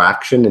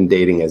attraction and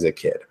dating as a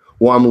kid?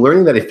 Well, I'm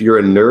learning that if you're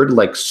a nerd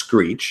like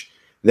Screech,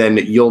 then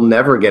you'll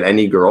never get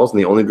any girls, and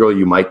the only girl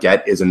you might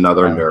get is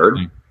another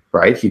nerd.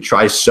 Right? He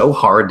tries so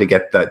hard to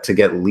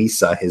get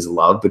Lisa his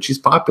love, but she's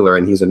popular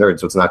and he's a nerd,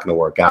 so it's not going to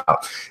work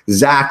out.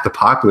 Zach, the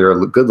popular,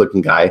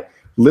 good-looking guy,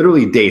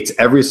 literally dates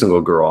every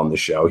single girl on the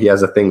show. He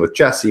has a thing with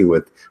Jesse,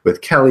 with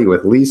Kelly,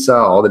 with Lisa,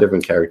 all the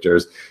different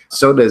characters.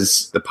 So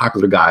does the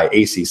popular guy,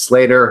 AC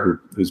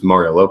Slater, who's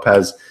Mario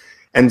Lopez.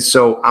 And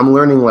so I'm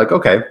learning like,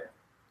 okay,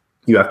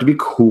 you have to be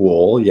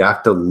cool, you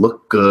have to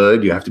look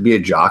good, you have to be a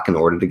jock in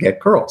order to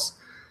get girls.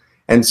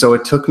 And so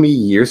it took me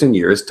years and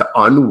years to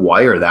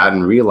unwire that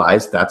and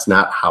realize that's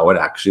not how it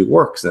actually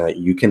works, and that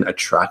you can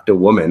attract a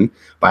woman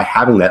by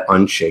having that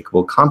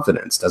unshakable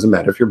confidence. Doesn't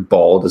matter if you're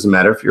bald, doesn't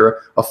matter if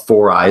you're a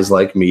four eyes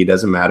like me,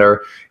 doesn't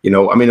matter,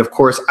 of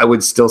course, I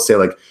would still say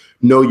like,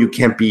 no, you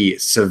can't be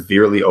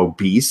severely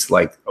obese.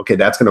 Like, okay,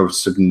 that's going to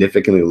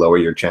significantly lower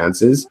your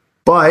chances.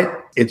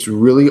 But it's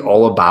really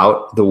all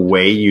about the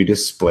way you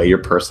display your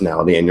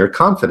personality and your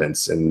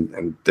confidence.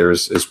 And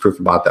there's proof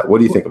about that. What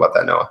do you think about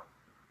that, Noah?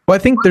 Well, I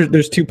think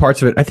there's two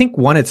parts of it. I think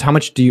one, it's how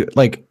much do you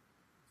like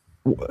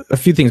a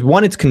few things.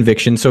 One, it's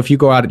conviction. So if you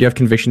go out, you have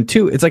conviction.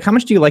 Two, it's like, how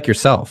much do you like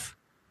yourself?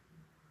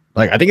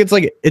 Like, I think it's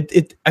like,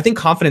 I think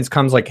confidence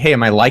comes like, hey,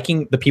 am I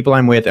liking the people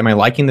I'm with? Am I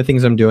liking the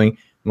things I'm doing?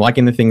 Am I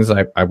liking the things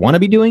I want to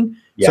be doing?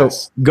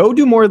 Yes. So go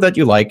do more that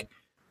you like.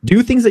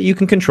 Do things that you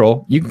can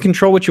control. You can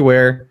control what you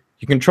wear.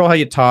 You can control how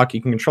you talk.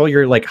 You can control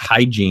your like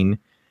hygiene.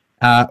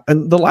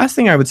 And the last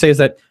thing I would say is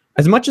that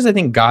as much as I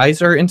think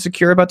guys are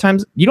insecure about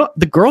times,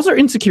 the girls are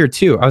insecure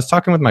too. I was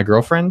talking with my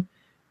girlfriend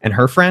and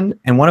her friend,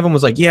 and one of them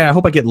was like, yeah, I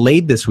hope I get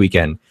laid this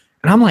weekend.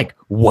 And I'm like,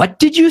 what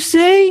did you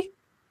say?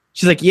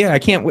 She's like, yeah, I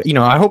can't,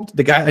 I hope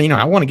the guy,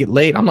 I want to get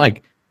laid. I'm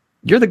like,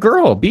 you're the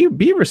girl, be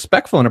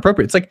respectful and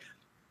appropriate. It's like,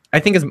 I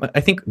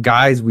think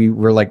guys,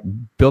 we're like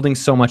building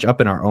so much up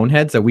in our own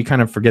heads that we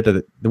kind of forget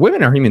that the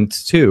women are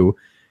humans too.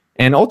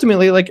 And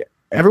ultimately, like,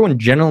 everyone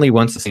generally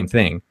wants the same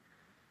thing.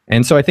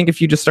 And so I think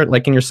if you just start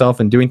liking yourself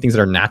and doing things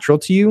that are natural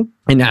to you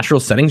in natural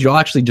settings, you'll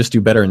actually just do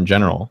better in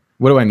general.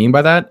 What do I mean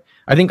by that?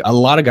 I think a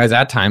lot of guys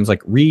at times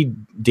like read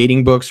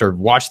dating books or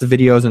watch the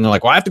videos and they're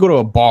like, well, I have to go to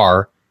a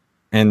bar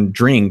and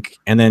drink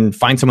and then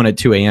find someone at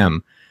 2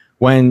 a.m.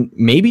 When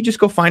maybe just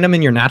go find them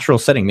in your natural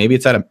setting. Maybe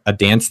it's at a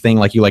dance thing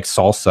like you like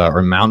salsa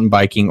or mountain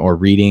biking or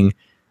reading,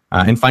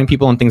 and find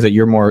people in things that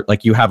you're more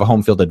like you have a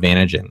home field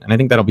advantage in. And I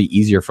think that'll be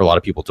easier for a lot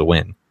of people to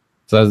win.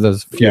 So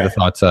those few of the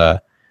thoughts.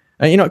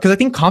 Because I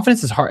think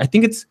confidence is hard. I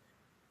think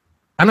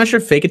I'm not sure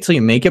fake it till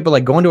you make it, but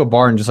like going to a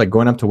bar and just like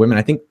going up to women,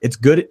 I think it's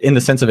good in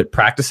the sense of it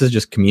practices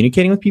just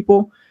communicating with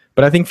people.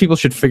 But I think people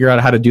should figure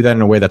out how to do that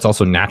in a way that's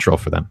also natural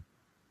for them.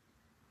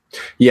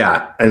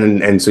 Yeah.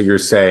 And so you're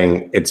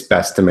saying it's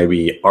best to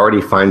maybe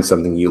already find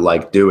something you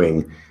like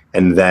doing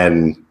and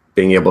then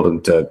being able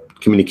to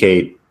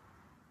communicate,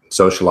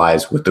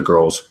 socialize with the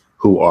girls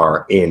who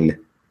are in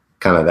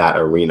kind of that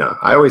arena.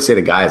 I always say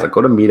to guys, like,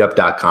 go to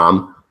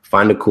meetup.com,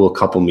 find a cool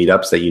couple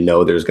meetups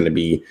that there's going to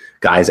be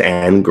guys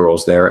and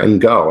girls there,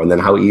 and go. And then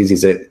how easy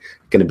is it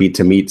going to be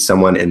to meet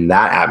someone in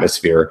that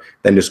atmosphere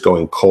than just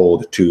going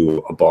cold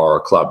to a bar or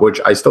club, which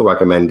I still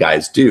recommend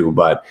guys do.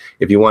 But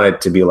if you want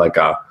it to be like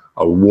a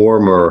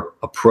warmer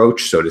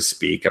approach, so to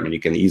speak, I mean, you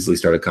can easily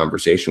start a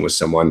conversation with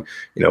someone,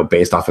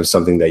 based off of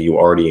something that you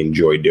already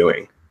enjoy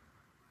doing.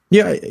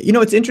 Yeah.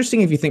 It's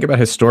interesting if you think about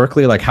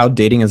historically, like how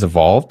dating has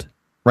evolved.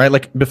 Right?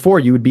 Like before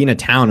you would be in a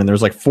town and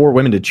there's like 4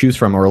 women to choose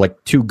from or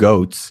like 2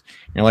 goats.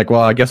 And you're like,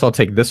 well, I guess I'll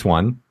take this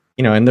one,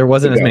 and there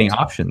wasn't as many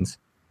options.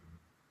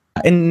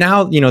 And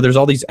now, there's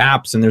all these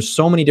apps and there's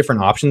so many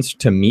different options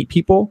to meet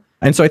people.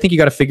 And so I think you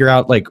got to figure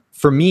out, like,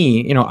 for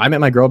me, I met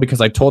my girl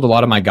because I told a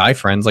lot of my guy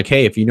friends, like,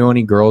 hey, if you know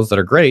any girls that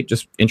are great,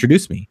 just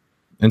introduce me.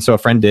 And so a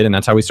friend did, and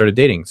that's how we started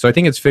dating. So I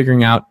think it's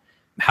figuring out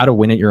how to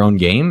win at your own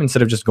game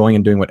instead of just going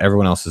and doing what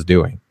everyone else is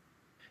doing.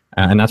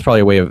 And that's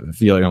probably a way of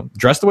feeling,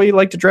 dress the way you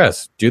like to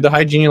dress, do the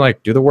hygiene you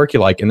like, do the work you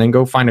like, and then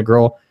go find a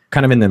girl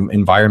kind of in the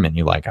environment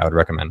you like, I would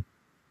recommend.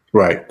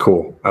 Right.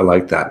 Cool. I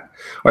like that.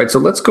 All right. So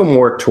let's go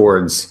more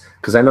towards,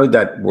 because I know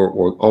that we're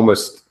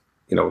almost,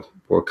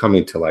 we're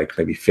coming to like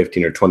maybe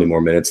 15 or 20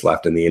 more minutes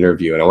left in the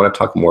interview. And I want to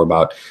talk more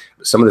about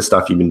some of the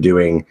stuff you've been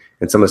doing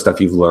and some of the stuff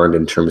you've learned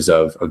in terms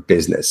of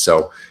business.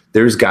 So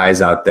there's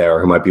guys out there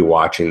who might be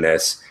watching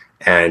this,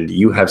 and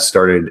you have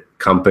started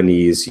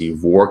companies,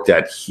 you've worked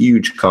at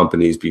huge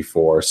companies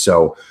before.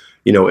 So,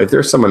 if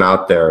there's someone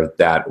out there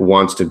that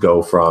wants to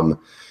go from,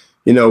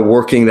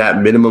 working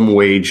that minimum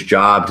wage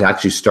job to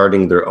actually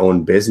starting their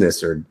own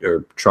business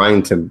or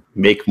trying to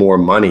make more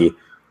money.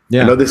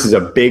 Yeah. I know this is a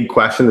big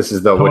question. This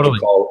is what you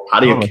call, how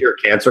do you cure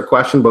cancer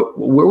question, but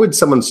where would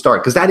someone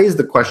start? Because that is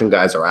the question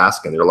guys are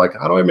asking. They're like,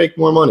 how do I make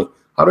more money?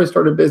 How do I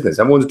start a business?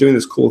 Everyone's doing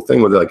this cool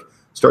thing where they like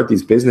start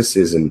these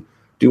businesses and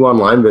do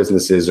online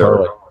businesses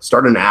or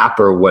start an app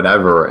or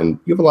whatever. And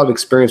you have a lot of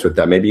experience with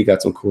that. Maybe you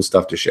got some cool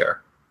stuff to share.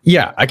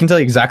 Yeah, I can tell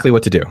you exactly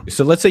what to do.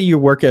 So let's say you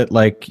work at,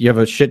 like, you have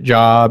a shit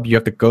job, you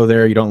have to go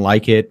there, you don't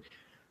like it.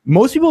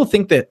 Most people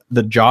think that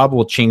the job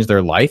will change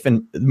their life,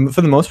 and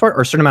for the most part,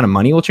 or a certain amount of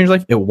money will change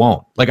life. It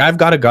won't. Like, I've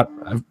got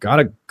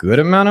a good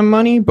amount of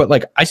money, but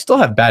like I still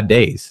have bad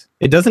days.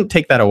 It doesn't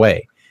take that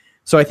away.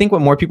 So I think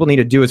what more people need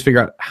to do is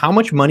figure out how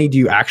much money do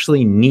you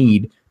actually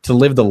need to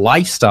live the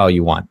lifestyle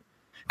you want.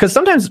 Because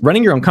sometimes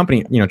running your own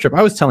company, Trip,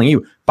 I was telling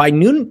you, by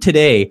noon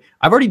today,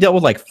 I've already dealt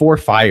with like 4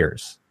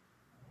 fires.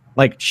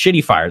 Like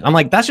shitty fires. I'm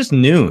like, that's just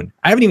noon.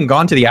 I haven't even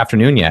gone to the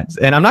afternoon yet.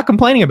 And I'm not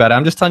complaining about it.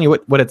 I'm just telling you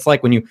what it's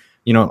like when you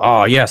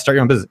start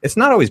your own business. It's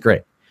not always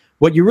great.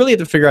 What you really have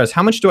to figure out is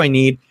how much do I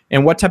need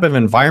and what type of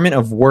environment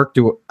of work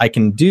I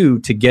can do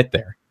to get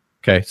there.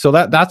 Okay. So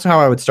that's how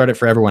I would start it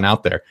for everyone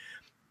out there.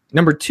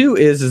 Number 2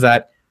 is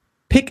that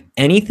pick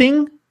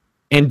anything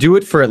and do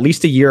it for at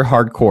least a year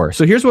hardcore.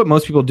 So here's what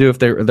most people do if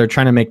they're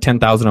trying to make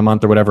 $10,000 a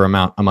month or whatever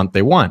amount a month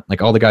they want.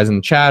 Like all the guys in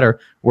the chat or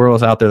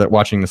worlds out there that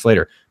watching this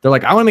later. They're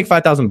like, I want to make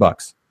 $5,000.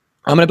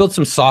 I'm going to build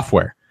some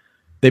software.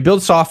 They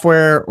build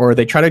software or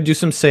they try to do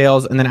some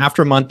sales. And then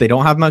after a month, they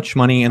don't have much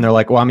money. And they're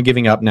like, well, I'm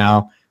giving up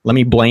now. Let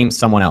me blame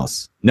someone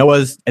else.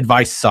 Noah's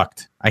advice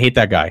sucked. I hate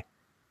that guy.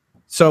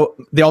 So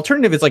the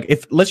alternative is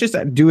like, let's just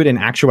do it in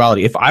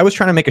actuality. If I was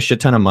trying to make a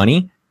shit ton of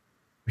money,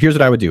 here's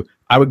what I would do.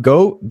 I would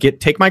go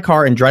take my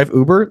car and drive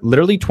Uber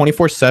literally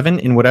 24/7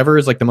 in whatever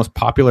is like the most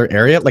popular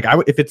area. Like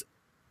if it's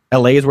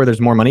LA is where there's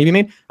more money to be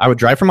made, I would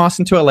drive from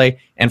Austin to LA.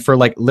 And for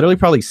like literally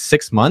probably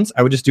 6 months,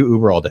 I would just do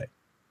Uber all day.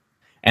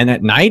 And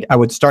at night, I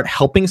would start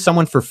helping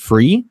someone for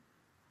free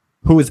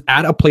who is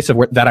at a place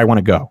that I want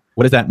to go.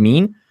 What does that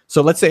mean?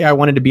 So let's say I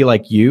wanted to be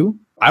like you.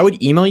 I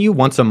would email you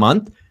once a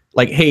month.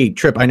 Like, hey,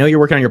 Trip, I know you're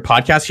working on your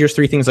podcast. Here's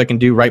 3 things I can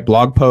do. Write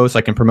blog posts.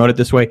 I can promote it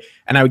this way.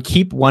 And I would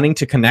keep wanting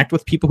to connect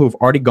with people who've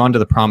already gone to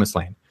the promised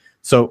land.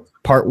 So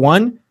part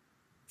 1,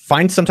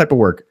 find some type of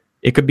work.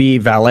 It could be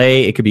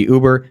valet. It could be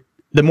Uber.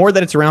 The more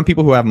that it's around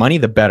people who have money,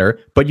 the better.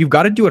 But you've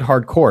got to do it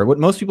hardcore. What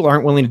most people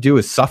aren't willing to do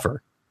is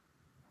suffer.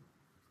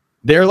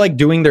 They're like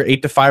doing their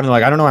 8 to 5 and they're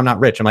like, I don't know, I'm not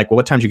rich. I'm like, well,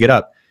 what time did you get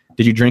up?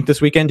 Did you drink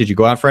this weekend? Did you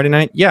go out Friday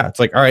night? Yeah.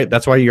 It's like, all right,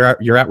 that's why you're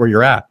at where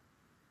you're at.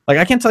 Like,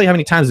 I can't tell you how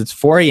many times it's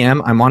 4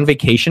 a.m. I'm on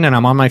vacation and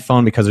I'm on my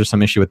phone because there's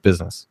some issue with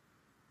business.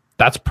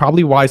 That's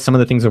probably why some of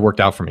the things have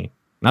worked out for me.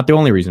 Not the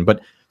only reason, but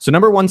so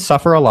number 1,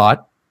 suffer a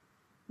lot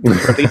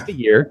for at least a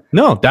year.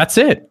 No, that's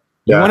it.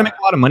 You want to make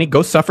a lot of money,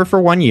 go suffer for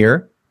 1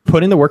 year,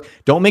 put in the work.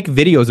 Don't make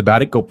videos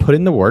about it. Go put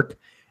in the work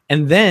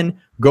and then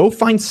go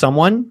find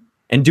someone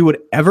and do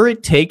whatever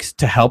it takes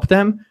to help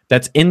them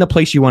that's in the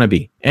place you want to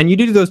be. And you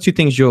do those 2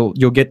 things, you'll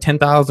get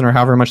 10,000 or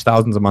however much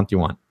thousands a month you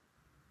want.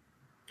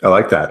 I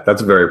like that.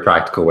 That's a very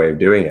practical way of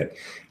doing it.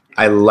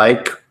 I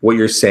like what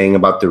you're saying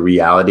about the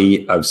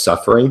reality of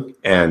suffering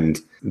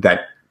and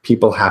that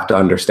people have to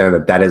understand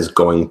that that is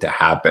going to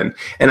happen.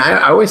 And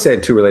I always say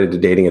it too, related to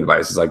dating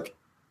advice. It's like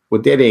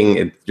with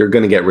dating, you're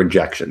going to get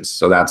rejections.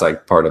 So that's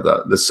like part of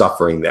the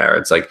suffering there.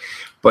 It's like,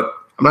 but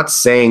I'm not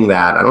saying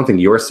that. I don't think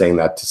you're saying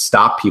that to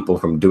stop people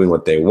from doing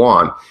what they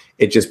want.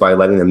 It's just by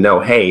letting them know,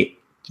 hey,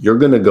 you're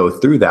going to go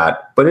through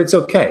that, but it's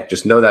okay.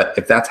 Just know that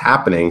if that's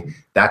happening,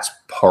 that's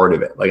part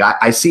of it. Like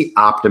I see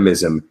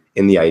optimism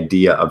in the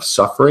idea of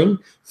suffering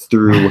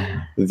through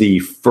the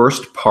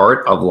first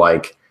part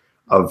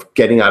of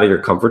getting out of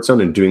your comfort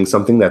zone and doing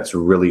something that's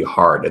really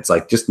hard. It's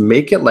like, just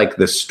make it like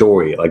the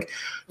story. Like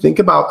think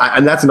about,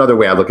 and that's another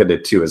way I look at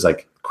it too, is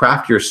like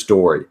craft your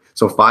story.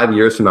 So 5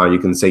 years from now, you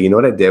can say, you know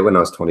what I did when I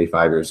was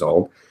 25 years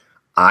old?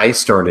 I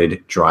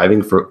started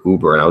driving for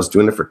Uber, and I was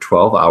doing it for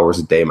 12 hours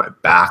a day. My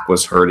back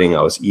was hurting.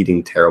 I was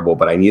eating terrible,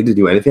 but I needed to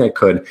do anything I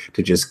could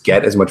to just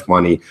get as much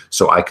money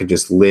so I could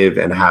just live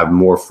and have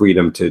more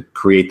freedom to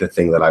create the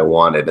thing that I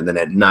wanted. And then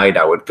at night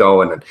I would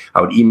go and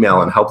I would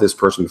email and help this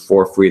person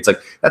for free. It's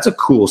like, that's a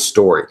cool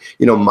story.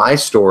 You know, my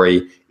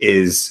story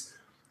is,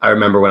 I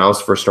remember when I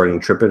was first starting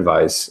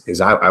TripAdvice,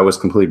 is I was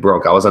completely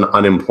broke. I was on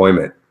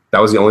unemployment. That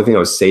was the only thing that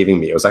was saving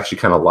me. It was actually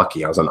kind of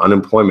lucky. I was on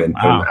unemployment.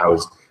 Wow. And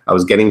I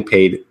was getting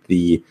paid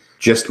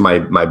just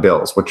my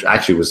bills, which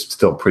actually was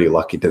still pretty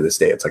lucky to this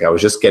day. It's like I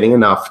was just getting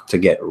enough to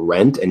get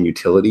rent and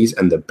utilities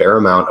and the bare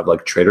amount of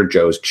like Trader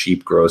Joe's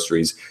cheap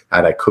groceries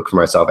that I cooked for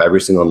myself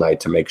every single night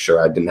to make sure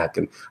I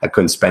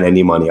couldn't spend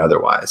any money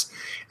otherwise.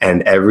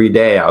 And every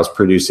day I was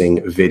producing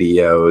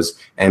videos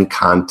and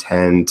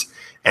content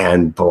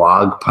and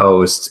blog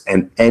posts,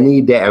 and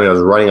any day, I mean, I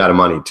was running out of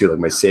money too, like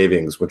my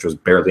savings, which was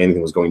barely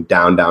anything, was going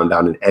down.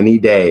 And any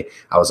day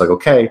I was like,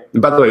 okay.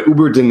 And by the way,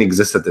 Uber didn't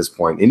exist at this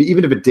point. And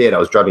even if it did, I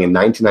was driving a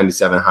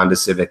 1997 Honda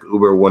Civic.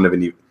 Uber wouldn't have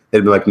been,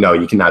 they'd be like, no,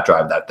 you cannot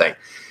drive that thing.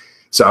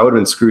 So I would have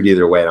been screwed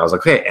either way. And I was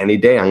like, okay, any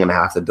day I'm going to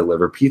have to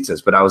deliver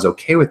pizzas. But I was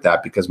okay with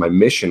that because my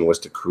mission was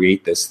to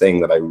create this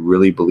thing that I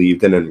really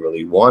believed in and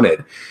really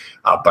wanted.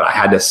 But I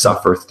had to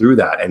suffer through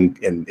that. And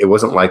it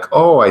wasn't like,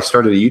 oh, I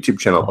started a YouTube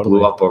channel,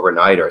 blew up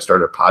overnight, or I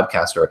started a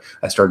podcast, or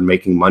I started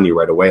making money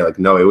right away. Like,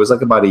 no, it was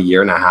like about a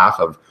year and a half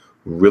of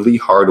really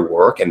hard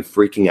work and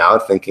freaking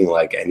out, thinking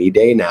like any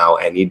day now,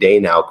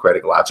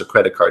 lots of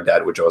credit card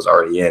debt, which I was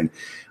already in.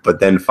 But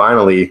then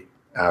finally,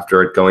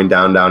 after it going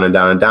down,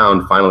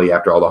 finally,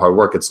 after all the hard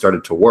work, it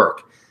started to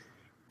work.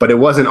 But it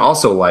wasn't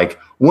also like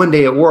one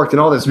day it worked and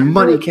all this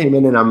money came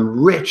in and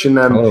I'm rich and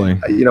I'm,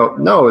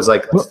 no, it was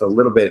like just a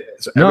little bit.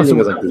 So everything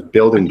was like this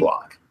building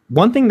block.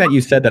 One thing that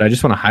you said that I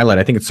just want to highlight,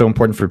 I think it's so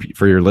important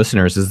for your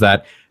listeners, is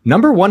that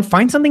number one,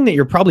 find something that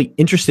you're probably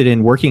interested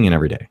in working in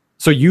every day.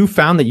 So you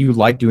found that you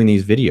like doing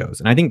these videos.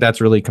 And I think that's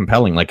really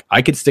compelling. Like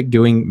I could stick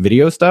doing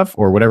video stuff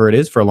or whatever it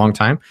is for a long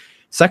time.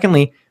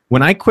 Secondly,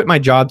 when I quit my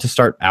job to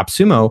start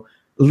AppSumo,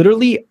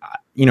 literally,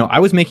 I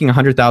was making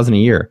 $100,000 a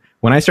year.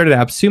 When I started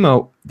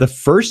AppSumo, the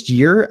first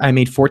year I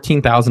made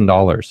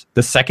 $14,000.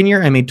 The second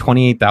year I made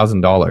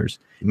 $28,000.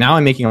 Now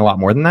I'm making a lot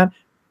more than that,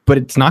 but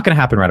it's not going to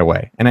happen right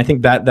away. And I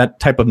think that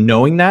type of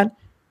knowing that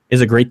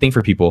is a great thing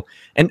for people.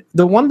 And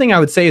the one thing I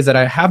would say is that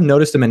I have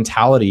noticed a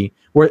mentality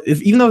where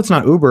even though it's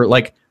not Uber,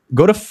 like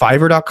go to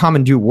Fiverr.com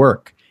and do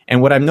work.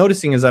 And what I'm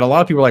noticing is that a lot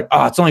of people are like,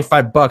 oh, it's only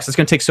 $5. It's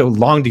going to take so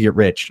long to get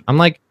rich. I'm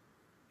like,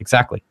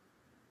 exactly.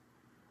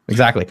 But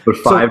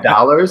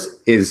 $5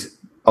 is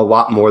a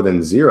lot more than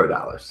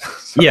 $0.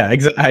 So. Yeah,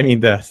 exactly. I mean,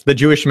 the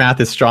Jewish math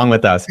is strong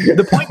with us.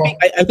 The point being,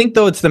 I think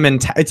though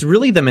it's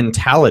really the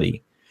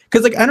mentality.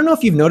 Because like I don't know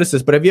if you've noticed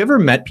this, but have you ever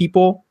met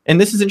people?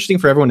 And this is interesting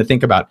for everyone to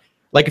think about.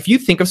 Like if you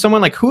think of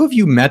someone, like who have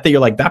you met that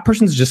you're like that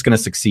person's just going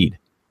to succeed?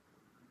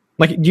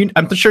 Like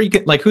I'm sure you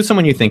can. Like who's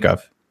someone you think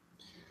of?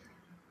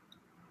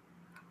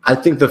 I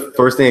think the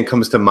first thing that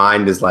comes to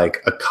mind is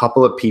like a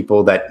couple of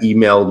people that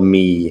emailed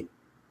me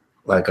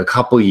like a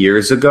couple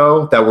years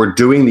ago that were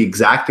doing the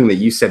exact thing that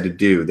you said to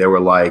do. They were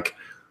like,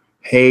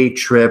 hey,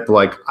 Trip,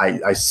 like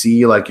I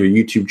see like your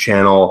YouTube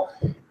channel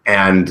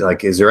and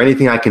like, is there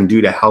anything I can do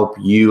to help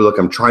you? Look,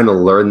 I'm trying to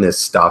learn this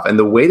stuff. And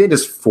the way they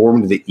just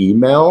formed the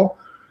email,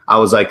 I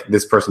was like,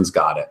 this person's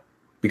got it.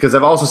 Because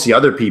I've also seen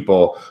other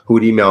people who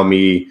would email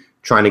me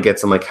trying to get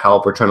some like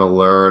help or trying to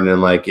learn.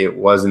 And like, it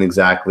wasn't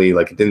exactly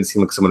like, it didn't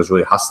seem like someone was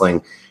really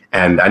hustling.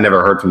 And I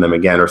never heard from them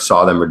again or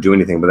saw them or do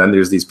anything. But then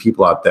there's these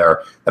people out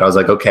there that I was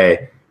like,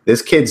 okay,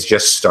 this kid's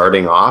just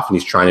starting off and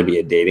he's trying to be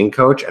a dating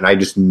coach. And I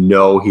just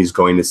know he's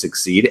going to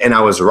succeed. And I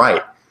was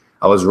right.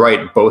 I was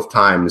right both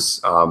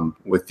times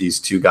with these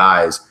two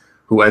guys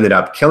who ended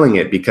up killing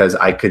it because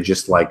I could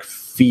just like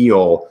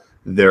feel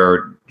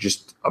their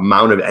just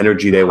amount of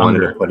energy they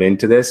wanted to put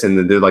into this.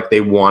 And they're like, they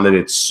wanted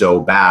it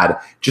so bad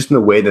just in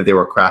the way that they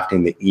were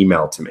crafting the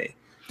email to me.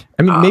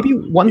 I mean, maybe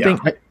one thing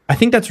I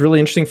think that's really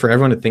interesting for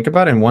everyone to think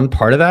about. And one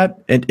part of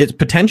that, it's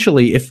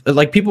potentially if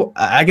like people,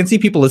 I can see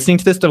people listening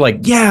to this, they're like,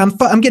 yeah,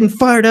 I'm getting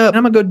fired up.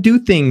 I'm gonna go do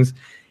things.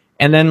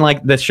 And then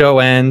like the show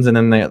ends and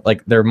then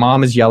like their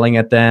mom is yelling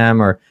at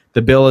them or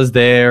the bill is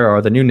there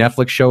or the new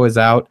Netflix show is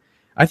out.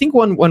 I think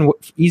one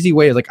easy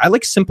way is like, I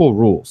like simple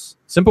rules.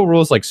 Simple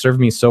rules like serve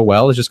me so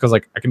well is just because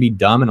like I can be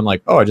dumb and I'm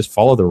like, oh, I just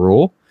follow the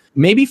rule.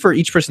 Maybe for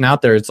each person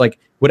out there, it's like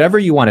whatever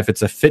you want. If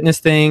it's a fitness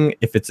thing,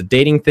 if it's a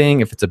dating thing,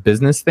 if it's a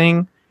business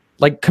thing,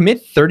 like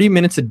commit 30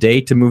 minutes a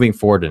day to moving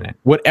forward in it,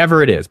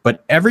 whatever it is.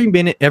 But every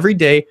minute, every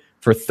day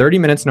for 30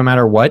 minutes, no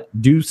matter what,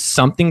 do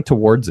something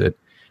towards it.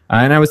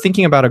 And I was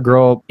thinking about a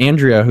girl,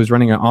 Andrea, who's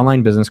running an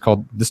online business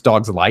called This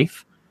Dog's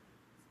Life.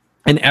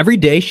 And every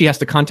day she has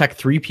to contact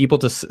 3 people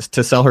to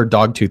sell her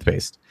dog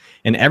toothpaste.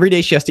 And every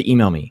day she has to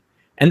email me.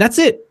 And that's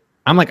it.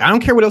 I'm like, I don't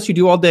care what else you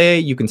do all day.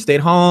 You can stay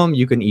at home.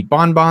 You can eat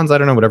bonbons. I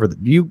don't know,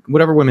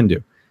 whatever women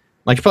do.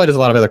 Like she probably does a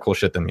lot of other cool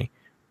shit than me.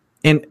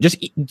 And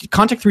just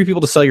contact 3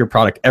 people to sell your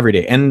product every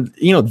day. And,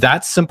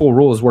 that simple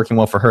rule is working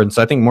well for her. And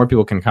so I think more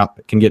people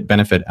can get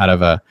benefit out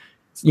of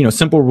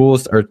simple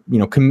rules or,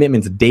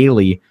 commitments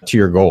daily to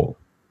your goal.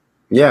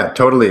 Yeah,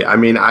 totally. I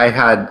mean,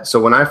 so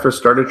when I first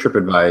started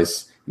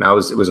TripAdvice,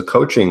 and it was a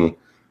coaching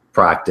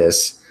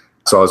practice.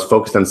 So I was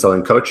focused on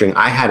selling coaching.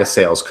 I had a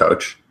sales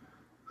coach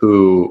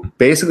who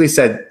basically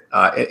said,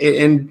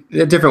 in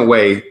a different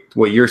way,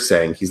 what you're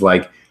saying. He's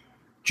like,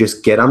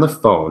 just get on the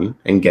phone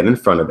and get in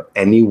front of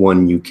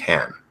anyone you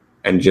can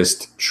and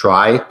just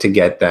try to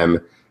get them,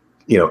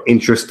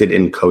 interested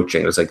in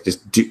coaching. It was like,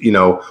 just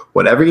do,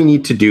 whatever you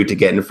need to do to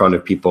get in front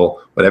of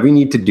people, whatever you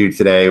need to do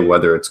today,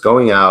 whether it's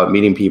going out,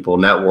 meeting people,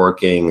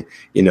 networking,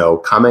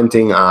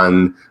 commenting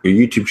on your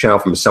YouTube channel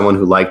from someone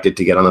who liked it,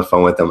 to get on the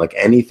phone with them, like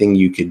anything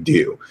you could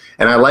do.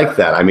 And I like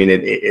that. I mean,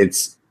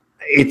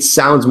 it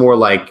sounds more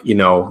like,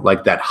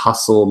 like that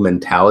hustle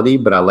mentality,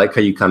 but I like how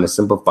you kind of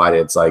simplified it.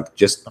 It's like,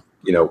 just,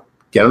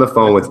 get on the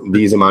phone with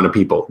these amount of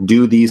people,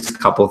 do these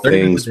couple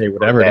things,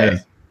 whatever it is.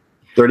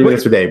 30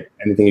 minutes a day,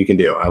 anything you can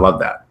do. I love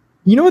that.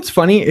 You know what's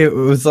funny? It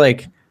was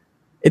like,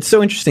 it's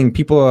so interesting.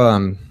 People,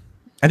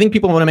 I think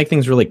people want to make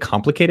things really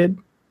complicated.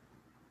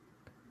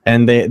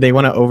 And they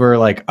want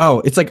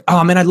to it's like,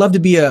 oh man, I'd love to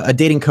be a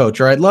dating coach,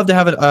 or I'd love to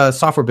have a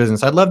software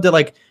business. I'd love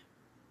to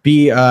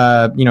be,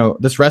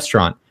 this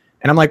restaurant.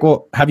 And I'm like,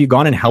 well, have you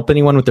gone and helped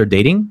anyone with their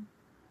dating?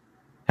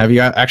 Have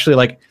you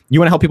actually, you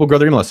want to help people grow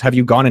their email list? Have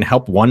you gone and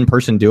helped one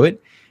person do it?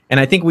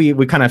 And I think we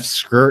kind of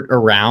skirt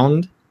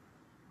around.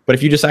 But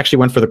if you just actually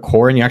went for the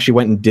core and you actually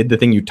went and did the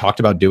thing you talked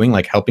about doing,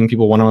 like helping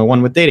people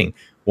one-on-one with dating,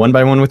 one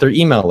by one with their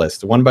email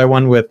list, one by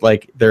one with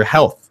their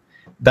health,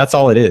 that's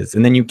all it is.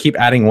 And then you keep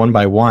adding one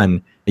by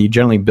one, you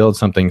generally build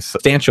something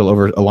substantial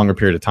over a longer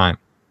period of time.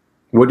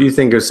 What do you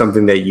think is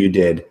something that you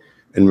did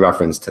in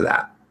reference to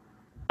that?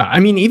 I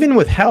mean, even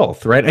with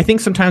health, right? I think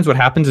sometimes what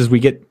happens is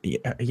we get,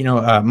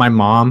 my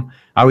mom,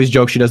 I always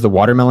joke she does the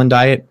watermelon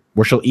diet,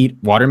 where she'll eat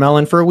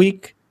watermelon for a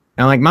week.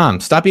 And I'm like, Mom,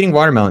 stop eating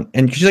watermelon.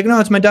 And she's like, no,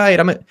 it's my diet.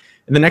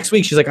 And the next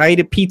week she's like, I ate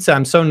a pizza.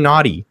 I'm so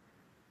naughty.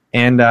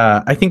 And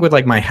I think with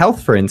my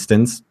health, for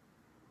instance,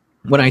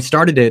 when I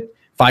started it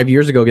 5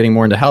 years ago, getting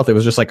more into health, it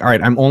was just like, all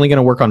right, I'm only going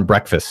to work on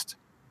breakfast.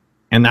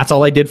 And that's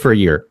all I did for a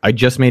year. I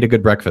just made a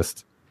good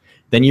breakfast.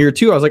 Then year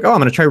 2, I was like, oh, I'm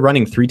going to try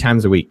running 3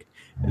 times a week.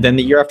 Then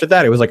the year after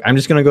that, it was like, I'm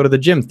just going to go to the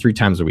gym 3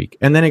 times a week.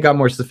 And then it got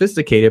more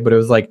sophisticated, but it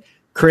was like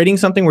creating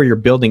something where you're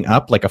building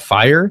up like a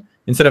fire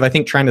instead of, I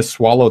think, trying to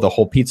swallow the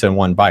whole pizza in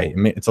one bite.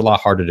 It's a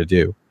lot harder to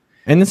do.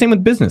 And the same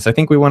with business. I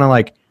think we want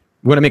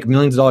to make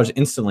millions of dollars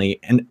instantly.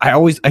 And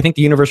I think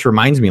the universe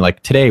reminds me,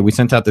 today we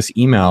sent out this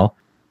email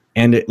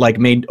and it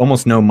made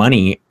almost no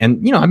money. And,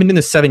 I've been doing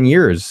this 7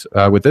 years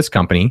with this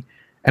company.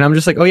 And I'm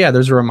just like, oh yeah,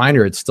 there's a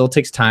reminder. It still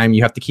takes time.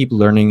 You have to keep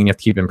learning and you have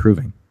to keep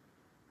improving.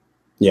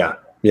 Yeah.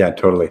 Yeah,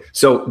 totally.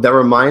 So that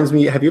reminds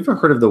me, have you ever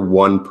heard of the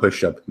 1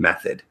 push-up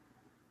method?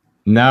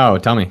 No,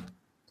 tell me.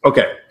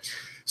 Okay.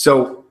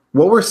 So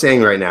what we're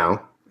saying right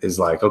now is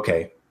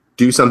okay,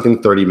 do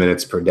something 30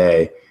 minutes per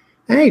day.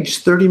 Hey,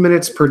 just 30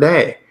 minutes per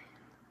day.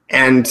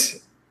 And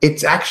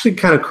it's actually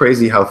kind of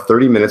crazy how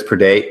 30 minutes per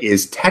day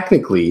is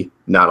technically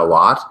not a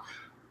lot,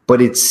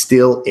 but it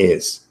still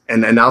is.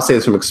 And I'll say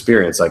this from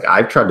experience.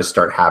 I've tried to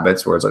start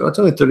habits where it's it's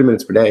only 30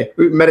 minutes per day.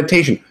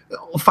 Meditation,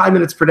 5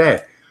 minutes per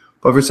day.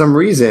 But for some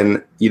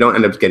reason, you don't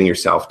end up getting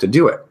yourself to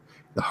do it.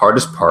 The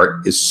hardest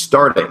part is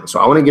starting. So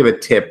I want to give a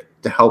tip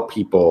to help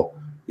people,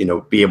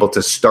 be able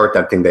to start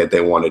that thing that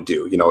they want to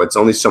do. It's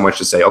only so much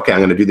to say, okay, I'm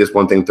going to do this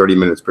one thing 30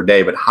 minutes per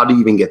day, but how do you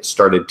even get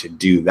started to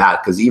do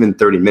that? Because even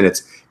 30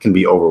 minutes can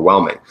be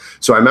overwhelming.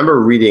 So I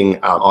remember reading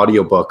an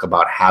audiobook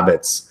about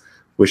habits.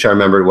 Wish I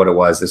remembered what it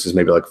was. This was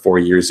maybe 4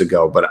 years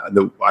ago, but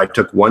I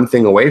took one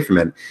thing away from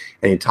it,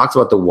 and he talks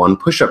about the 1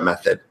 push-up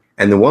method.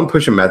 And the 1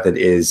 push-up method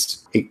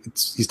is,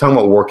 he's talking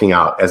about working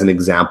out as an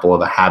example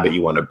of a habit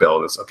you want to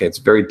build. It's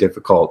very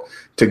difficult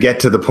to get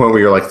to the point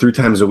where you're 3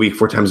 times a week,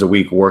 4 times a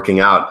week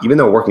working out, even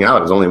though working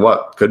out is only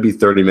could be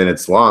 30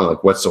 minutes long.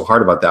 What's so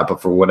hard about that?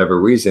 But for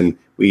whatever reason,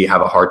 we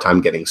have a hard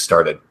time getting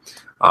started,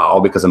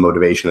 all because of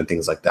motivation and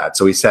things like that.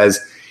 So he says,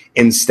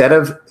 instead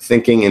of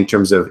thinking in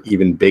terms of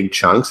even big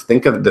chunks,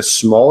 think of the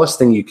smallest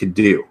thing you could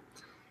do.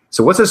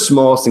 So what's the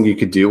smallest thing you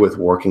could do with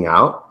working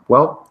out?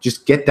 Well,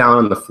 just get down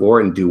on the floor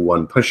and do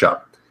 1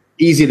 push-up.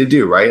 Easy to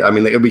do, right? I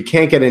mean, we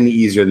can't get any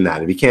easier than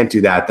that. If you can't do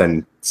that,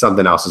 then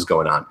something else is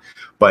going on.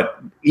 But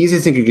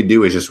easiest thing you could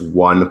do is just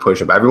 1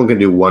 push-up. Everyone can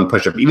do 1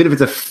 push-up. Even if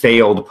it's a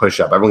failed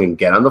push-up, everyone can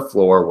get on the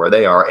floor where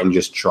they are and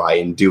just try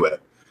and do it.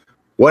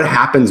 What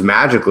happens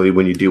magically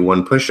when you do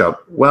 1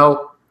 push-up?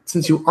 Well,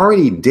 since you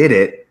already did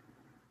it,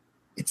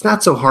 it's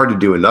not so hard to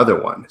do another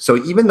one. So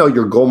even though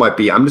your goal might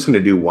be, I'm just going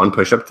to do 1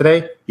 push-up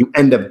today, you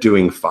end up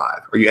doing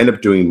 5, or you end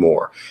up doing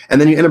more. And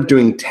then you end up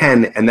doing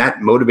 10, and that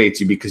motivates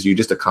you because you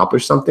just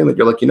accomplished something that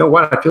you're like, you know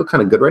what, I feel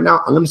kind of good right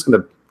now. I'm just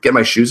going to get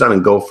my shoes on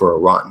and go for a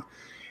run.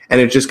 And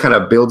it just kind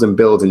of builds and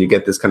builds, and you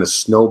get this kind of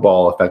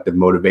snowball effect of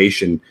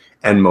motivation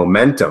and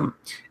momentum.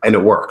 And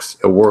it works.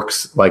 It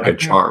works like a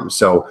charm.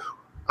 So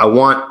I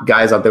want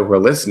guys out there who are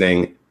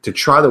listening to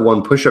try the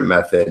 1 push-up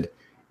method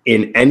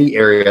in any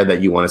area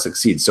that you want to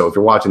succeed. So if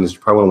you're watching this, you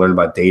probably want to learn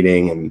about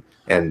dating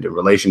and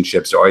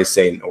relationships. I always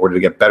say, in order to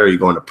get better, you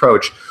go and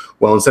approach.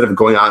 Well, instead of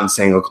going out and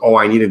saying, oh,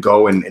 I need to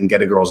go and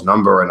get a girl's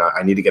number and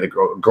I need to get a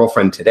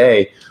girlfriend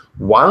today,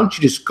 why don't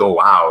you just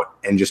go out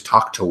and just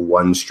talk to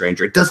one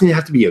stranger? It doesn't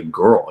have to be a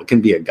girl. It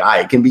can be a guy.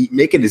 It can be,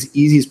 make it as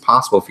easy as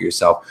possible for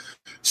yourself.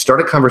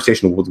 Start a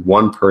conversation with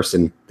one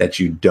person that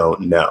you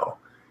don't know.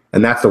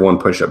 And that's the one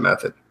push-up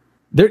method.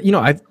 There,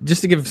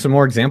 just to give some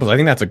more examples, I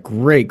think that's a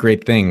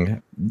great thing.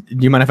 Do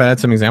you mind if I add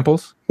some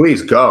examples?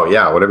 Please go.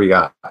 Yeah, whatever you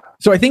got.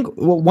 So I think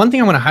one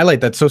thing I want to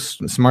highlight that's so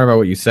smart about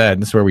what you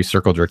said, this is where we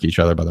circle jerk each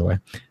other, by the way,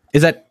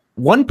 is that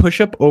one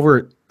push-up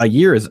over a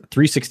year is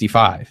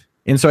 365.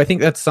 And so I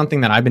think that's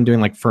something that I've been doing.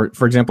 Like,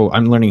 for example,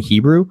 I'm learning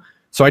Hebrew.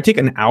 So I take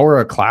an hour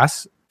a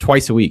class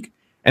twice a week.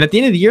 And at the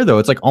end of the year, though,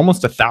 it's like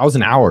almost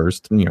 1,000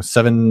 hours,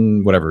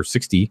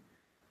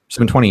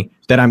 720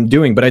 that I'm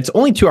doing, but it's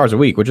only 2 hours a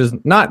week, which is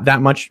not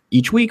that much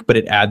each week, but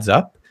it adds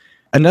up.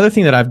 Another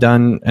thing that I've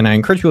done, and I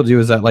encourage people to do,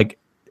 is that like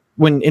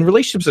when in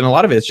relationships, and a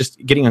lot of it is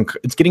just getting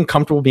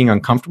comfortable being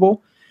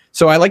uncomfortable.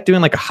 So I like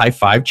doing like a high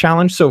five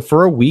challenge. So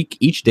for a week,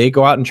 each day,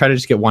 go out and try to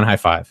just get one high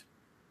five.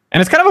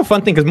 And it's kind of a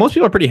fun thing because most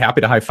people are pretty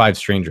happy to high five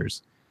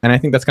strangers. And I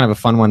think that's kind of a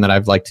fun one that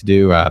I've liked to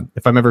do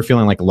if I'm ever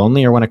feeling like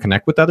lonely or want to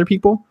connect with other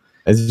people,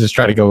 is just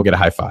try to go get a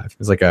high five.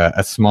 It's like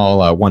a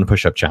small one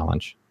push-up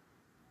challenge.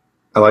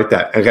 I like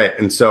that. Okay.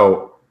 And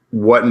so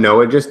what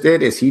Noah just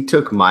did is he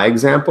took my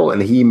example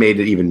and he made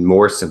it even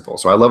more simple.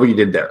 So I love what you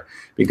did there,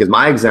 because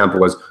my example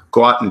was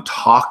go out and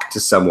talk to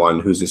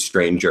someone who's a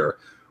stranger.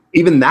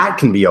 Even that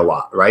can be a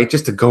lot, right?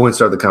 Just to go and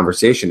start the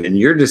conversation. And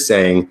you're just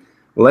saying,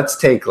 let's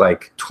take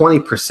like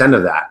 20%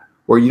 of that,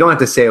 where you don't have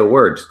to say a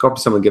word. Just go up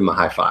to someone and give them a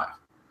high five,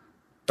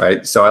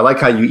 right? So I like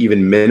how you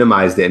even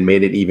minimized it and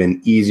made it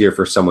even easier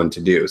for someone to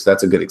do. So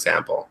that's a good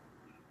example.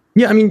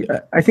 Yeah, I mean,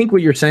 I think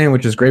what you're saying,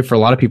 which is great for a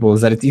lot of people,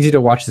 is that it's easy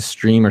to watch the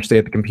stream or stay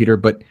at the computer,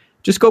 but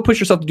just go push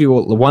yourself to do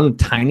one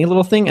tiny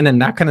little thing, and then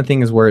that kind of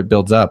thing is where it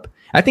builds up.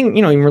 I think,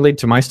 even related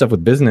to my stuff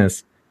with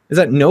business, is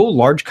that no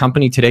large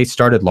company today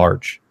started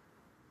large.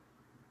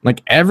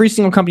 Like every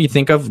single company you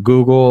think of,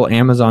 Google,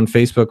 Amazon,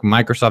 Facebook,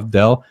 Microsoft,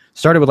 Dell,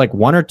 started with like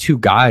one or two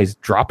guys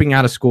dropping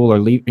out of school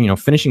or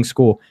finishing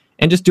school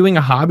and just doing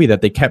a hobby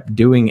that they kept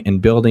doing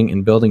and building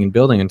and building and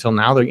building until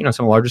now they're,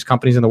 some of the largest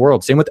companies in the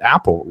world. Same with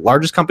Apple,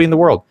 largest company in the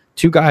world.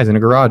 2 guys in a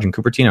garage in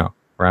Cupertino,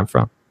 where I'm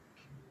from.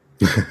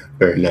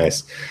 Very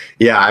nice.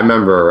 Yeah, I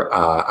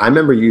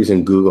remember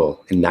using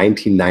Google in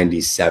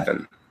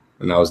 1997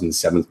 when I was in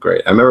 7th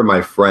grade. I remember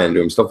my friend,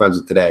 who I'm still friends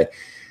with today,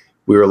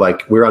 we were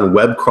on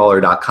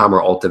webcrawler.com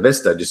or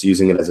AltaVista, just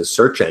using it as a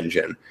search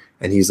engine.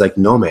 And he's like,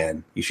 no,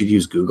 man, you should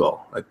use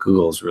Google. Like,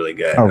 Google's really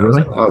good. Oh,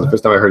 really? The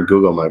first time I heard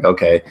Google, I'm like,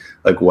 okay,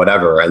 like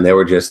whatever. And they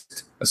were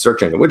just a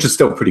search engine, which is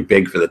still pretty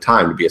big for the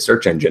time to be a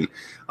search engine.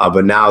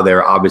 But now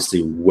they're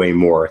obviously way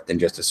more than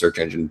just a search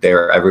engine.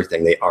 They're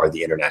everything. They are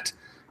the internet.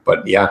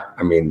 But yeah,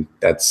 I mean,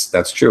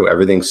 that's true.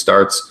 Everything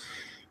starts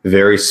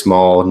very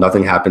small.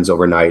 Nothing happens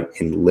overnight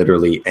in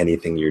literally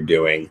anything you're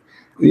doing.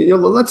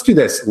 Let's do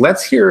this.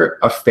 Let's hear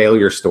a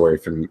failure story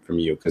from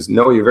you, because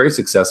Noah, you're very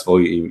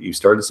successful. You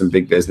started some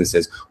big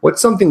businesses.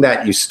 What's something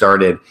that you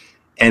started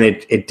and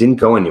it didn't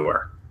go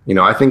anywhere?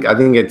 I think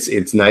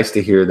it's nice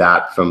to hear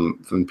that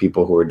from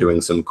people who are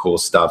doing some cool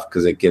stuff,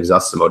 because it gives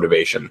us some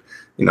motivation.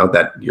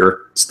 That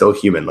you're still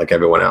human like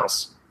everyone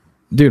else.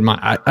 Dude,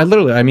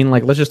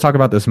 let's just talk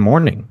about this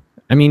morning.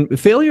 I mean,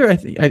 failure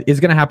is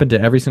going to happen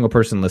to every single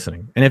person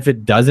listening. And if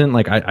it doesn't,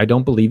 I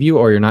don't believe you,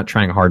 or you're not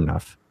trying hard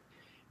enough.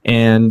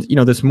 And,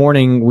 this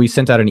morning we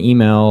sent out an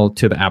email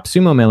to the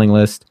AppSumo mailing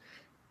list,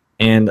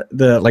 and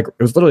it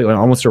was literally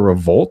almost a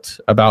revolt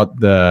about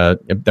that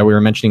we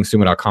were mentioning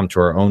Sumo.com to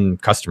our own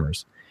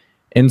customers.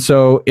 And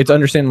so it's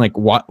understanding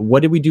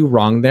what did we do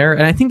wrong there?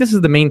 And I think this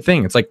is the main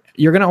thing. It's like,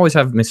 you're going to always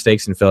have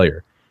mistakes and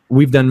failure.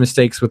 We've done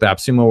mistakes with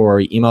AppSumo where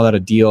we emailed out a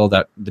deal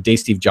that the day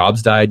Steve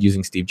Jobs died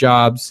using Steve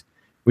Jobs.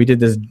 We did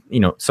this,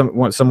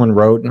 someone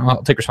wrote, and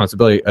I'll take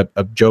responsibility,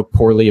 a joke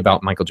poorly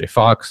about Michael J.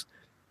 Fox.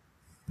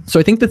 So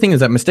I think the thing is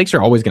that mistakes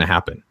are always going to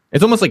happen.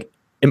 It's almost like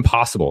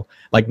impossible,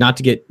 like not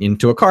to get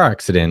into a car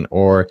accident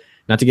or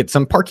not to get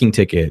some parking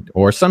ticket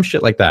or some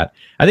shit like that.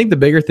 I think the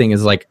bigger thing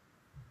is like,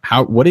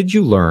 what did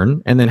you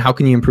learn? And then how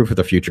can you improve for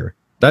the future?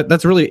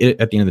 That's really it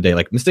at the end of the day.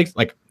 Like mistakes,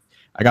 like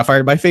I got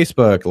fired by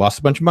Facebook, lost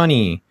a bunch of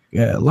money.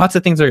 Yeah, lots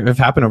of things have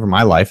happened over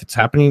my life. It's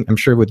happening, I'm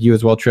sure, with you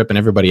as well, Trip, and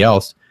everybody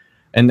else.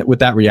 And with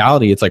that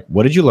reality, it's like,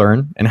 what did you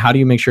learn? And how do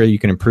you make sure you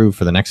can improve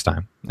for the next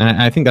time?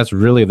 And I think that's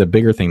really the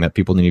bigger thing that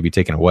people need to be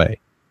taken away.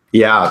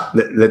 Yeah,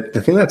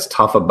 the thing that's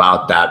tough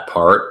about that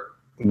part,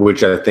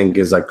 which I think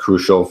is like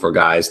crucial for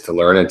guys to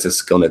learn, it's a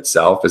skill in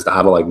itself, is to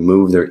how to like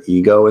move their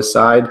ego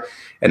aside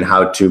and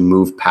how to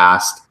move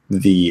past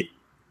the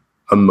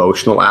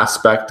emotional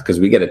aspect, because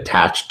we get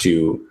attached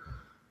to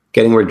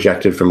getting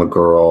rejected from a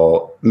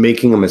girl,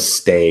 making a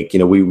mistake.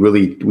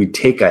 We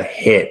take a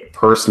hit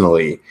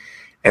personally.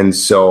 And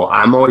so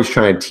I'm always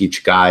trying to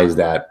teach guys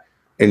that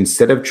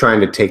instead of trying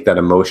to take that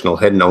emotional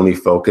hit and only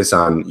focus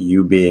on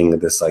you being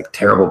this like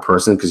terrible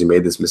person because you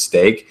made this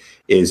mistake,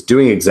 is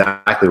doing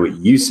exactly what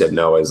you said,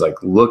 Noah, is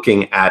like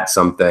looking at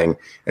something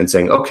and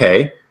saying,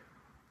 okay,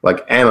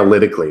 like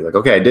analytically, like,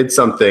 okay, I did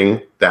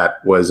something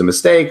that was a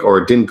mistake or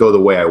it didn't go the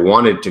way I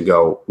wanted to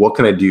go. What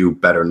can I do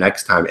better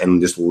next time?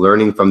 And just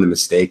learning from the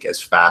mistake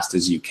as fast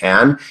as you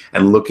can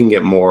and looking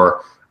at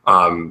more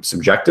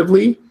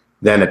subjectively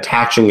than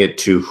attaching it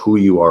to who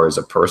you are as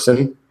a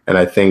person. And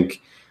I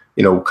think,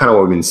 kind of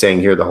what we've been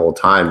saying here the whole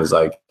time is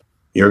like,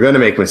 you're going to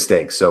make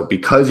mistakes. So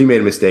because you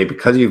made a mistake,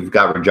 because you've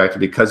got rejected,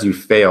 because you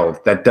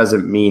failed, that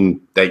doesn't mean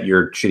that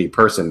you're a shitty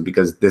person,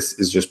 because this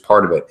is just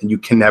part of it and you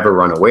can never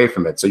run away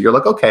from it. So you're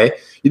like, okay,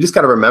 you just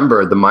got to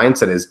remember the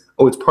mindset is,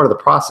 oh, it's part of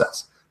the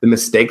process. The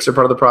mistakes are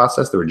part of the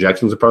process. The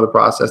rejections are part of the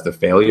process. The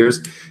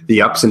failures,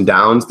 the ups and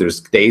downs. There's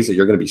days that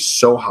you're going to be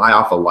so high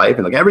off of life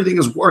and like everything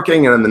is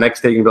working. And then the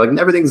next day you're going to be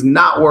like, everything's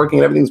not working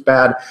and everything's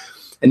bad.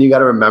 And you got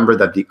to remember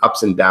that the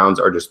ups and downs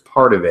are just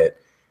part of it.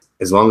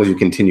 As long as you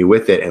continue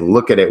with it and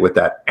look at it with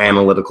that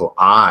analytical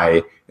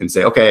eye and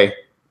say, okay,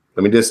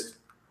 let me just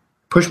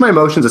push my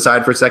emotions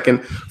aside for a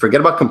second,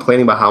 forget about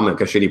complaining about how I'm like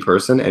a shitty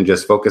person and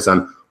just focus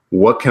on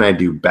what can I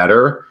do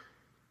better.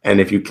 And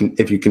if you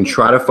can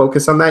try to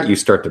focus on that, you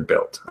start to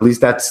build. At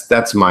least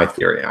that's my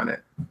theory on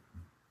it.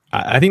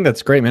 I think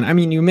that's great, man. I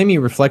mean, you made me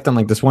reflect on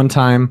like this one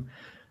time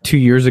 2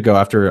 years ago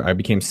after I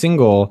became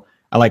single.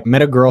 I like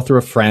met a girl through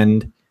a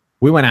friend.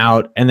 We went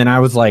out and then I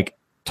was like,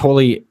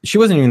 totally, she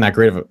wasn't even that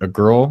great of a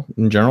girl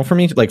in general for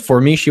me. Like for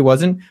me, she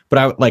wasn't,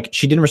 but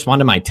she didn't respond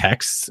to my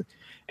texts.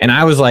 And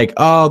I was like,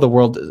 oh, the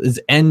world is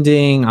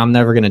ending. I'm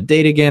never going to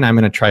date again. I'm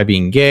going to try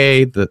being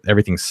gay.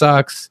 Everything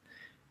sucks.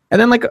 And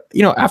then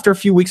after a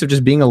few weeks of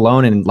just being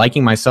alone and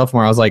liking myself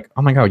more, I was like,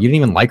 oh my God, you didn't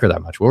even like her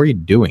that much. What were you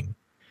doing?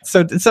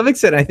 So to some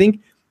extent, I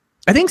think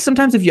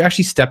sometimes if you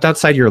actually stepped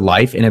outside your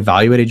life and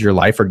evaluated your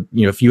life, or,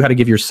 if you had to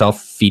give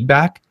yourself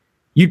feedback,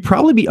 you'd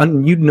probably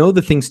you'd know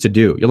the things to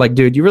do. You're like,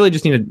 dude, you really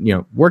just need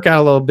to, work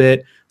out a little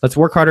bit. Let's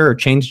work harder or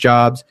change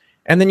jobs.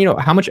 And then,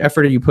 how much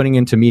effort are you putting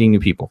into meeting new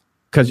people?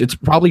 Because it's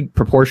probably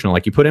proportional.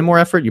 Like you put in more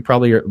effort, you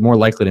probably are more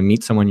likely to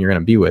meet someone you're going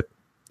to be with.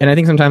 And I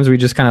think sometimes we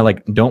just kind of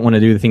like don't want to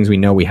do the things we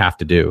know we have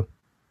to do.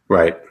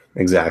 Right.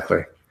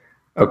 Exactly.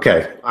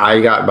 Okay.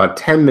 I got about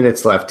 10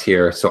 minutes left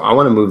here. So I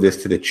want to move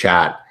this to the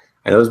chat.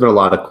 I know there's been a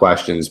lot of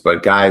questions,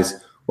 but guys,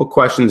 what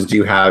questions do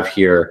you have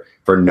here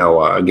for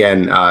Noah?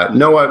 Again,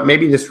 Noah,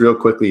 maybe just real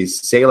quickly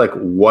say like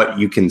what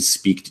you can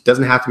speak to. It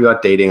doesn't have to be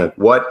about dating. Like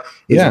what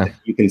is it that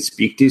you can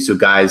speak to, so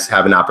guys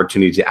have an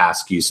opportunity to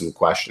ask you some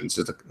questions.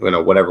 Just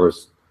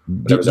whatever's.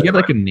 Do you have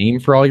like a name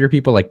for all your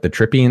people, like the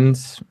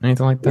Trippians,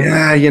 anything like that?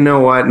 Yeah, you know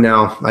what?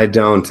 No, I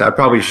don't. I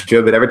probably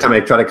should, but every time I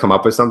try to come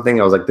up with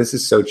something, I was like, "This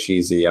is so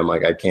cheesy." I'm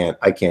like, I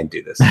can't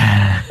do this.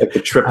 Like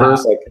the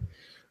Trippers,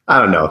 I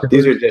don't know.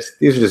 These are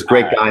just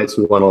great guys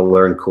who want to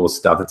learn cool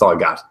stuff. That's all I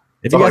got.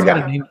 If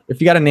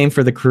you got a name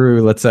for the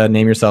crew, let's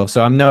name yourself.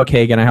 So I'm Noah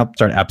Kagan. I helped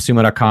start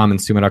AppSumo.com and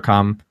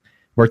Sumo.com.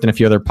 Worked in a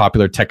few other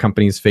popular tech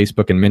companies,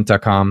 Facebook and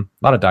Mint.com,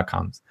 a lot of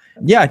 .coms.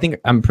 Yeah, I think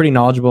I'm pretty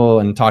knowledgeable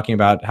in talking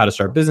about how to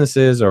start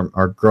businesses or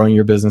growing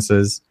your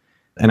businesses.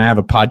 And I have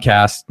a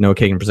podcast, Noah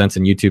Kagan Presents,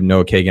 on YouTube,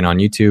 Noah Kagan on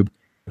YouTube,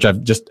 which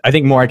I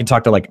think more I can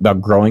talk to like about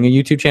growing a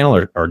YouTube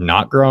channel or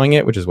not growing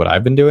it, which is what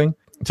I've been doing.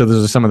 So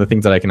those are some of the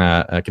things that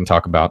I can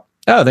talk about.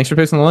 Oh, thanks for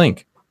posting the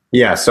link.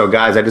 Yeah. So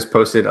guys, I just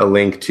posted a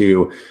link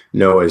to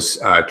Noah's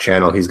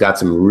channel. He's got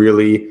some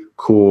really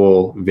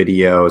cool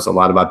videos, a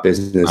lot about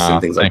business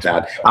and things like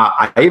that.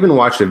 I even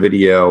watched a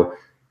video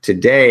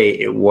today.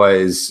 It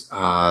was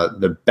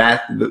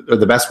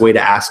the best way to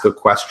ask a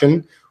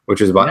question, which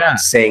is about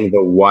saying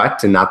the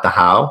what and not the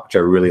how, which I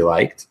really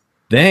liked.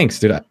 Thanks,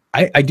 dude.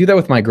 I do that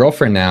with my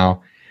girlfriend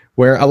now,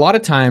 where a lot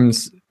of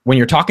times when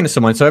you're talking to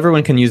someone, so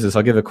everyone can use this.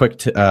 I'll give a quick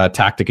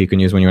tactic you can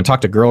use when you want to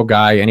talk to girl,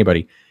 guy,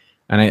 anybody.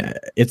 And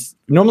it's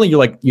normally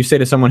you say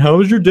to someone, "How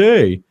was your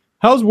day?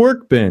 How's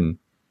work been?"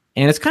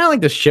 And it's kind of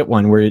like this shit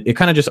one where it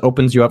kind of just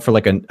opens you up for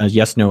like a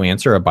yes, no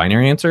answer, a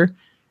binary answer.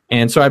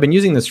 And so I've been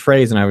using this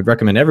phrase, and I would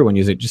recommend everyone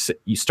use it. Just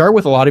you start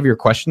with a lot of your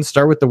questions,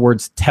 start with the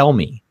words "tell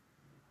me."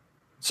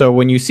 So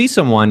when you see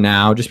someone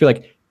now, just be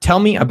like, "Tell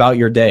me about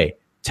your day.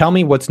 Tell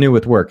me what's new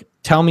with work.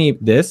 Tell me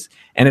this."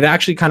 And it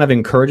actually kind of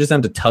encourages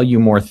them to tell you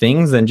more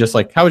things than just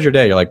like, "How was your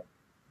day?" You're like,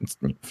 "It's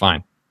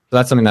fine." So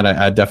that's something that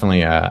I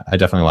definitely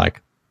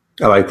like.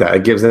 I like that.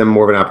 It gives them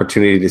more of an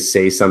opportunity to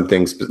say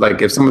something.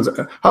 Like if someone's,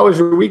 "How was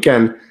your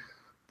weekend?"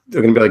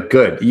 They're going to be like,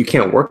 "Good." You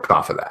can't work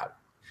off of that.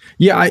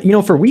 Yeah.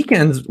 For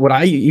weekends, what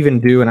I even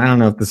do, and I don't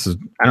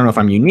know if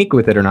I'm unique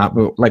with it or not,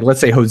 but like, let's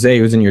say Jose,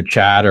 who's in your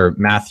chat, or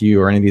Matthew,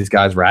 or any of these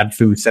guys,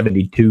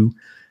 Radfu72,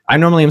 I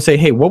normally am say,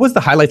 "Hey, what was the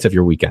highlights of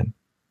your weekend?"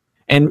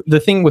 And the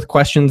thing with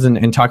questions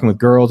and talking with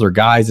girls or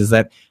guys is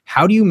that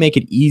how do you make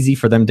it easy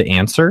for them to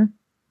answer?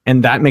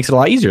 And that makes it a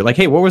lot easier. Like,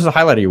 "Hey, what was the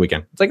highlight of your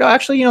weekend?" It's like, "Oh,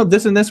 actually,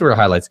 this and this were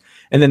highlights."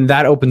 And then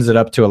that opens it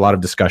up to a lot of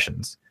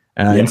discussions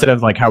instead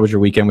of like, "How was your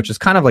weekend?" which is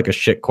kind of like a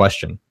shit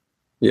question.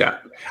 Yeah.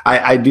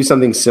 I do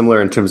something similar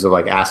in terms of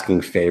like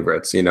asking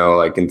favorites,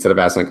 like instead of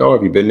asking like, "Oh,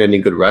 have you been to any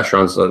good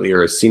restaurants lately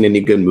or seen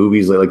any good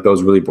movies?" Like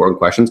those really boring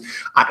questions.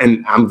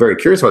 And I'm very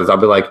curious about this. I'll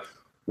be like,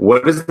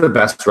 what is the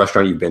best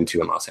restaurant you've been to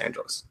in Los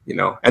Angeles? You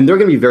know, and they're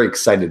going to be very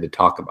excited to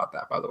talk about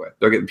that, by the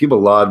way. People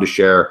love to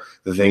share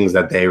the things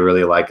that they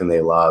really like and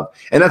they love.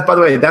 And that's, by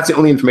the way, that's the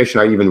only information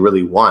I even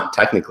really want,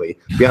 technically,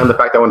 beyond the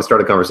fact that I want to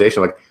start a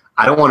conversation. Like,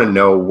 I don't want to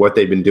know what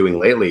they've been doing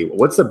lately.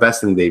 What's the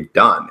best thing they've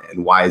done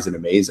and why is it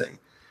amazing?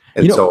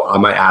 And so I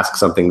might ask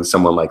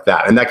someone like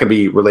that. And that can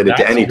be related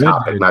to any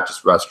topic, not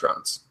just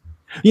restaurants.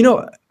 You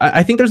know,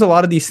 I think there's a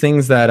lot of these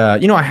things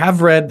that, you know, I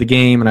have read The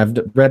Game and I've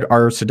read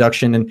Art of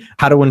Seduction and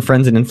How to Win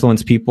Friends and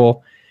Influence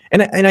People.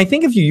 And I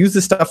think if you use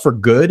this stuff for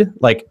good,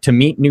 like to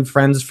meet new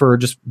friends for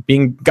just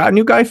got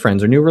new guy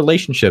friends or new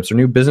relationships or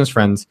new business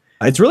friends,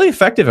 it's really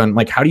effective on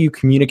like, how do you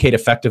communicate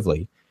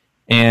effectively?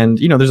 And,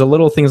 you know, there's a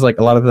little things like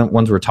a lot of the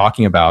ones we're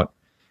talking about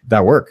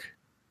that work.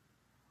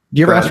 Do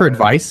you ever ask for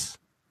advice?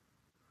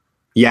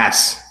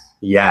 Yes.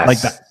 Like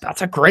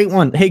that's a great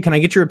one. Hey, can I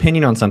get your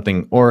opinion on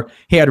something? Or,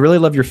 hey, I'd really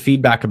love your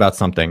feedback about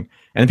something.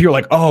 And people are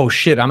like, oh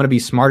shit, I'm going to be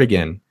smart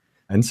again.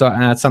 And so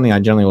that's something I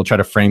generally will try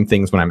to frame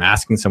things when I'm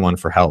asking someone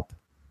for help.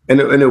 And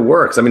it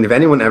works. I mean, if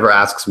anyone ever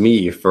asks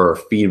me for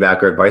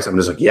feedback or advice, I'm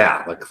just like,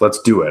 yeah, like, let's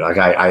do it. Like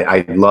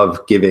I love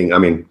giving. I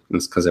mean,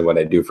 it's because of what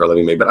I do for a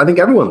living, maybe, but I think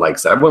everyone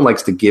likes that. Everyone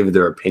likes to give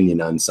their opinion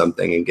on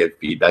something and give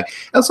feedback.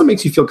 It also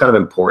makes you feel kind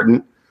of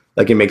important.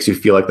 Like it makes you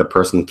feel like the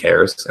person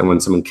cares. And when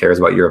someone cares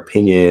about your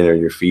opinion or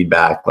your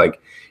feedback, like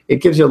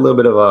it gives you a little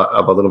bit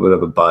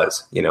of a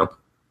buzz, you know?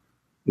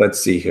 Let's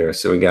see here.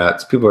 So we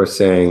got, people are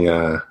saying,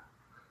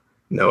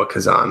 Noah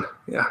Kazan.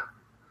 Yeah.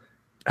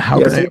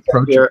 How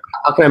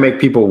can I make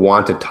people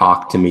want to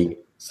talk to me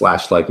 /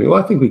 like me?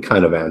 Well, I think we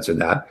kind of answered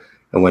that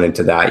and went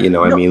into that, you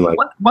know, I mean, like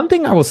one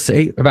thing I will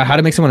say about how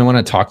to make someone want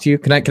to talk to you.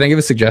 Can I give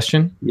a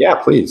suggestion? Yeah,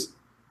 please.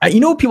 You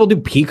know, people do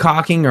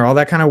peacocking or all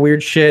that kind of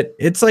weird shit.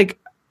 It's like,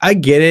 I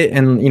get it.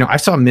 And, you know, I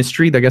saw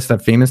Mystery, I guess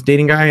that famous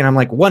dating guy. And I'm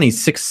like, one,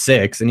 he's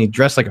 6'6" and he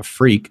dressed like a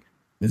freak.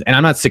 And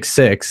I'm not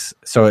 6'6".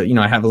 So, you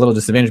know, I have a little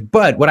disadvantage.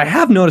 But what I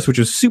have noticed, which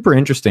was super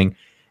interesting,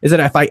 is that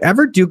if I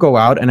ever do go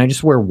out and I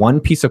just wear one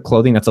piece of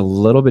clothing that's a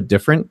little bit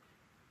different,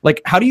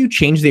 like, how do you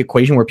change the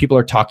equation where people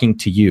are talking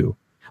to you?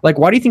 Like,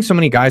 why do you think so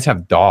many guys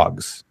have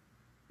dogs?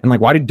 And like,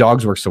 why do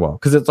dogs work so well?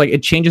 Because it's like,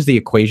 it changes the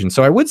equation.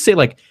 So I would say,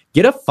 like,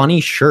 get a funny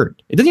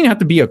shirt. It doesn't even have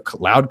to be a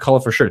loud,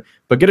 colorful shirt,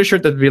 but get a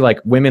shirt that would be like,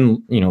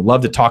 women, you know,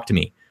 love to talk to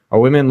me, or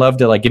women love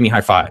to like give me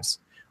high fives,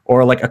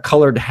 or like a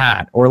colored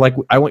hat, or like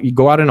I want you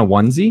go out in a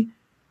onesie.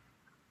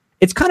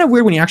 It's kind of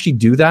weird when you actually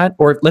do that.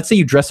 Or let's say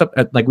you dress up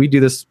at, like we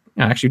do this,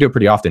 you know, actually do it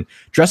pretty often.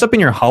 Dress up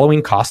in your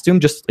Halloween costume,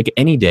 just like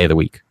any day of the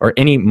week or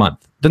any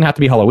month. It doesn't have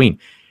to be Halloween.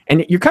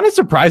 And you're kind of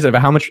surprised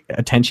about how much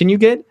attention you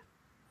get.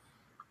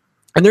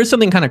 And there's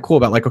something kind of cool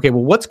about like, okay,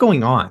 well, what's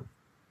going on?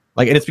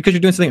 Like, and it's because you're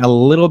doing something a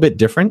little bit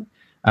different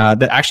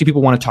that actually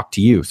people want to talk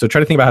to you. So try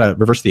to think about how to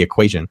reverse the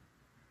equation.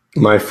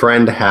 My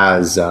friend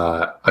has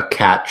a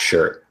cat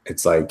shirt.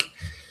 It's like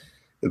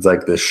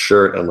this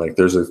shirt and like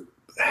there's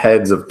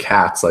heads of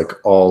cats like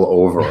all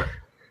over.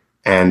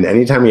 And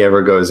anytime he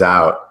ever goes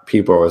out,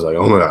 people are always like,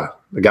 oh my God,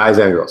 the guys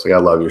and girls, like, I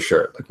love your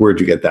shirt. Like, where'd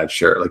you get that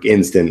shirt? Like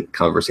instant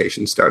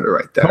conversation starter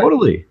right there.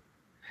 Totally.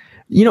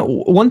 You know,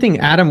 one thing,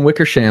 Adam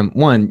Wickersham,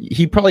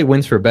 he probably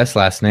wins for best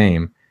last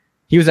name.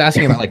 He was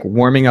asking about like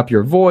warming up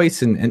your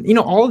voice and you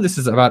know, all of this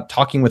is about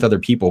talking with other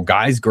people,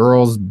 guys,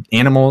 girls,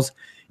 animals.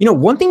 You know,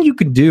 one thing you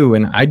could do,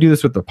 and I do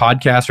this with the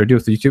podcast or do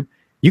it with YouTube,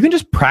 you can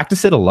just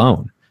practice it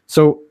alone.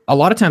 So a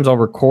lot of times I'll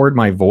record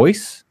my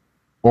voice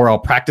or I'll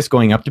practice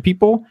going up to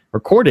people,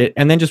 record it,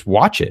 and then just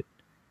watch it.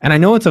 And I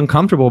know it's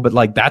uncomfortable, but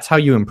like that's how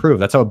you improve.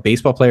 That's how a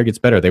baseball player gets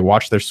better. They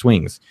watch their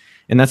swings.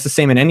 And that's the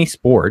same in any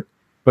sport.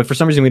 But for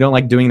some reason, we don't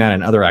like doing that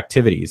in other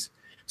activities.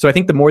 So I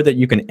think the more that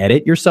you can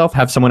edit yourself,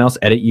 have someone else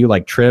edit you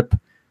like Trip,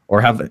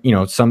 or have, you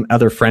know, some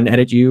other friend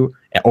edit you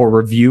or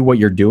review what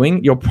you're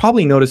doing, you'll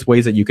probably notice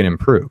ways that you can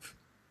improve.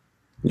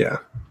 Yeah,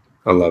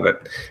 I love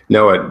it.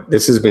 Noah,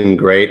 this has been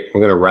great.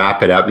 We're going to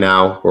wrap it up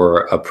now.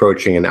 We're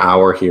approaching an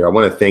hour here. I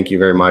want to thank you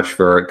very much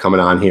for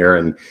coming on here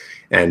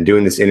and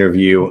doing this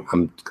interview.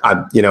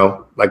 You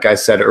know, like I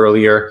said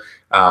earlier,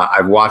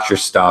 I've watched your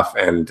stuff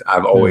and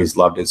I've always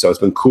loved it. So it's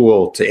been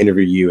cool to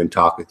interview you and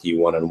talk with you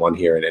one-on-one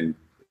here and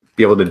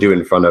be able to do it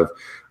in front of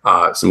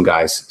some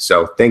guys.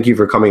 So thank you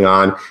for coming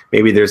on.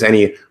 Maybe there's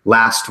any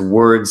last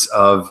words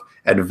of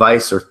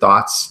advice or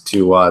thoughts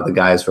to the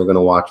guys who are going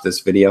to watch this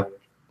video.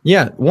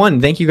 Yeah.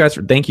 Thank you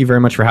very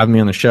much for having me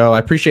on the show. I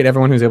appreciate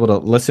everyone who's able to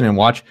listen and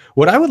watch.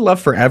 What I would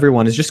love for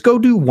everyone is just go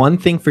do one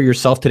thing for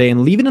yourself today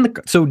and leave it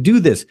so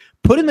do this.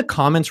 Put in the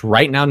comments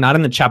right now, not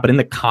in the chat, but in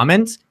the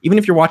comments, even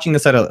if you're watching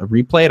this at a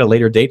replay at a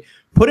later date,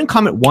 put in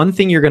comment one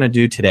thing you're going to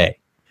do today.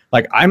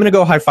 Like, I'm going to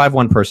go high five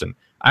one person.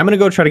 I'm going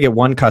to go try to get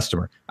one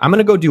customer. I'm going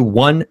to go do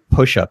one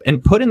push-up,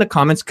 and put in the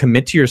comments,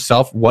 commit to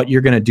yourself what you're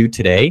going to do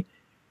today.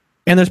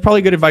 And there's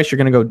probably good advice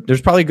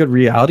there's probably good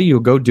reality. You'll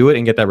go do it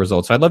and get that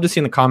result. So I'd love to see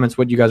in the comments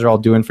what you guys are all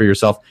doing for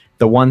yourself.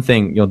 The one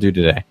thing you'll do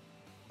today.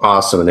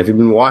 Awesome. And if you've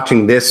been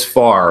watching this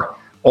far,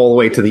 all the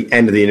way to the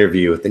end of the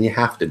interview, then you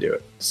have to do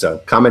it. So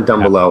comment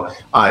down below.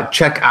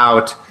 Check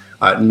out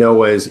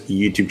Noah's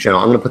YouTube channel.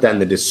 I'm going to put that in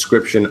the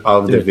description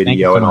of the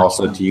video, and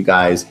also to you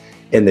guys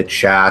in the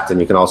chat. And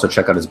you can also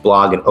check out his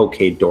blog at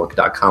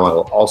okdork.com. I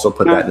will also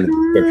put that in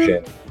the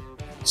description.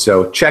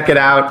 So check it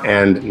out.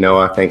 And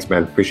Noah, thanks,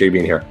 man. Appreciate you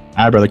being here.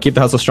 All right, brother. Keep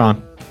the hustle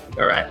strong.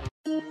 All right.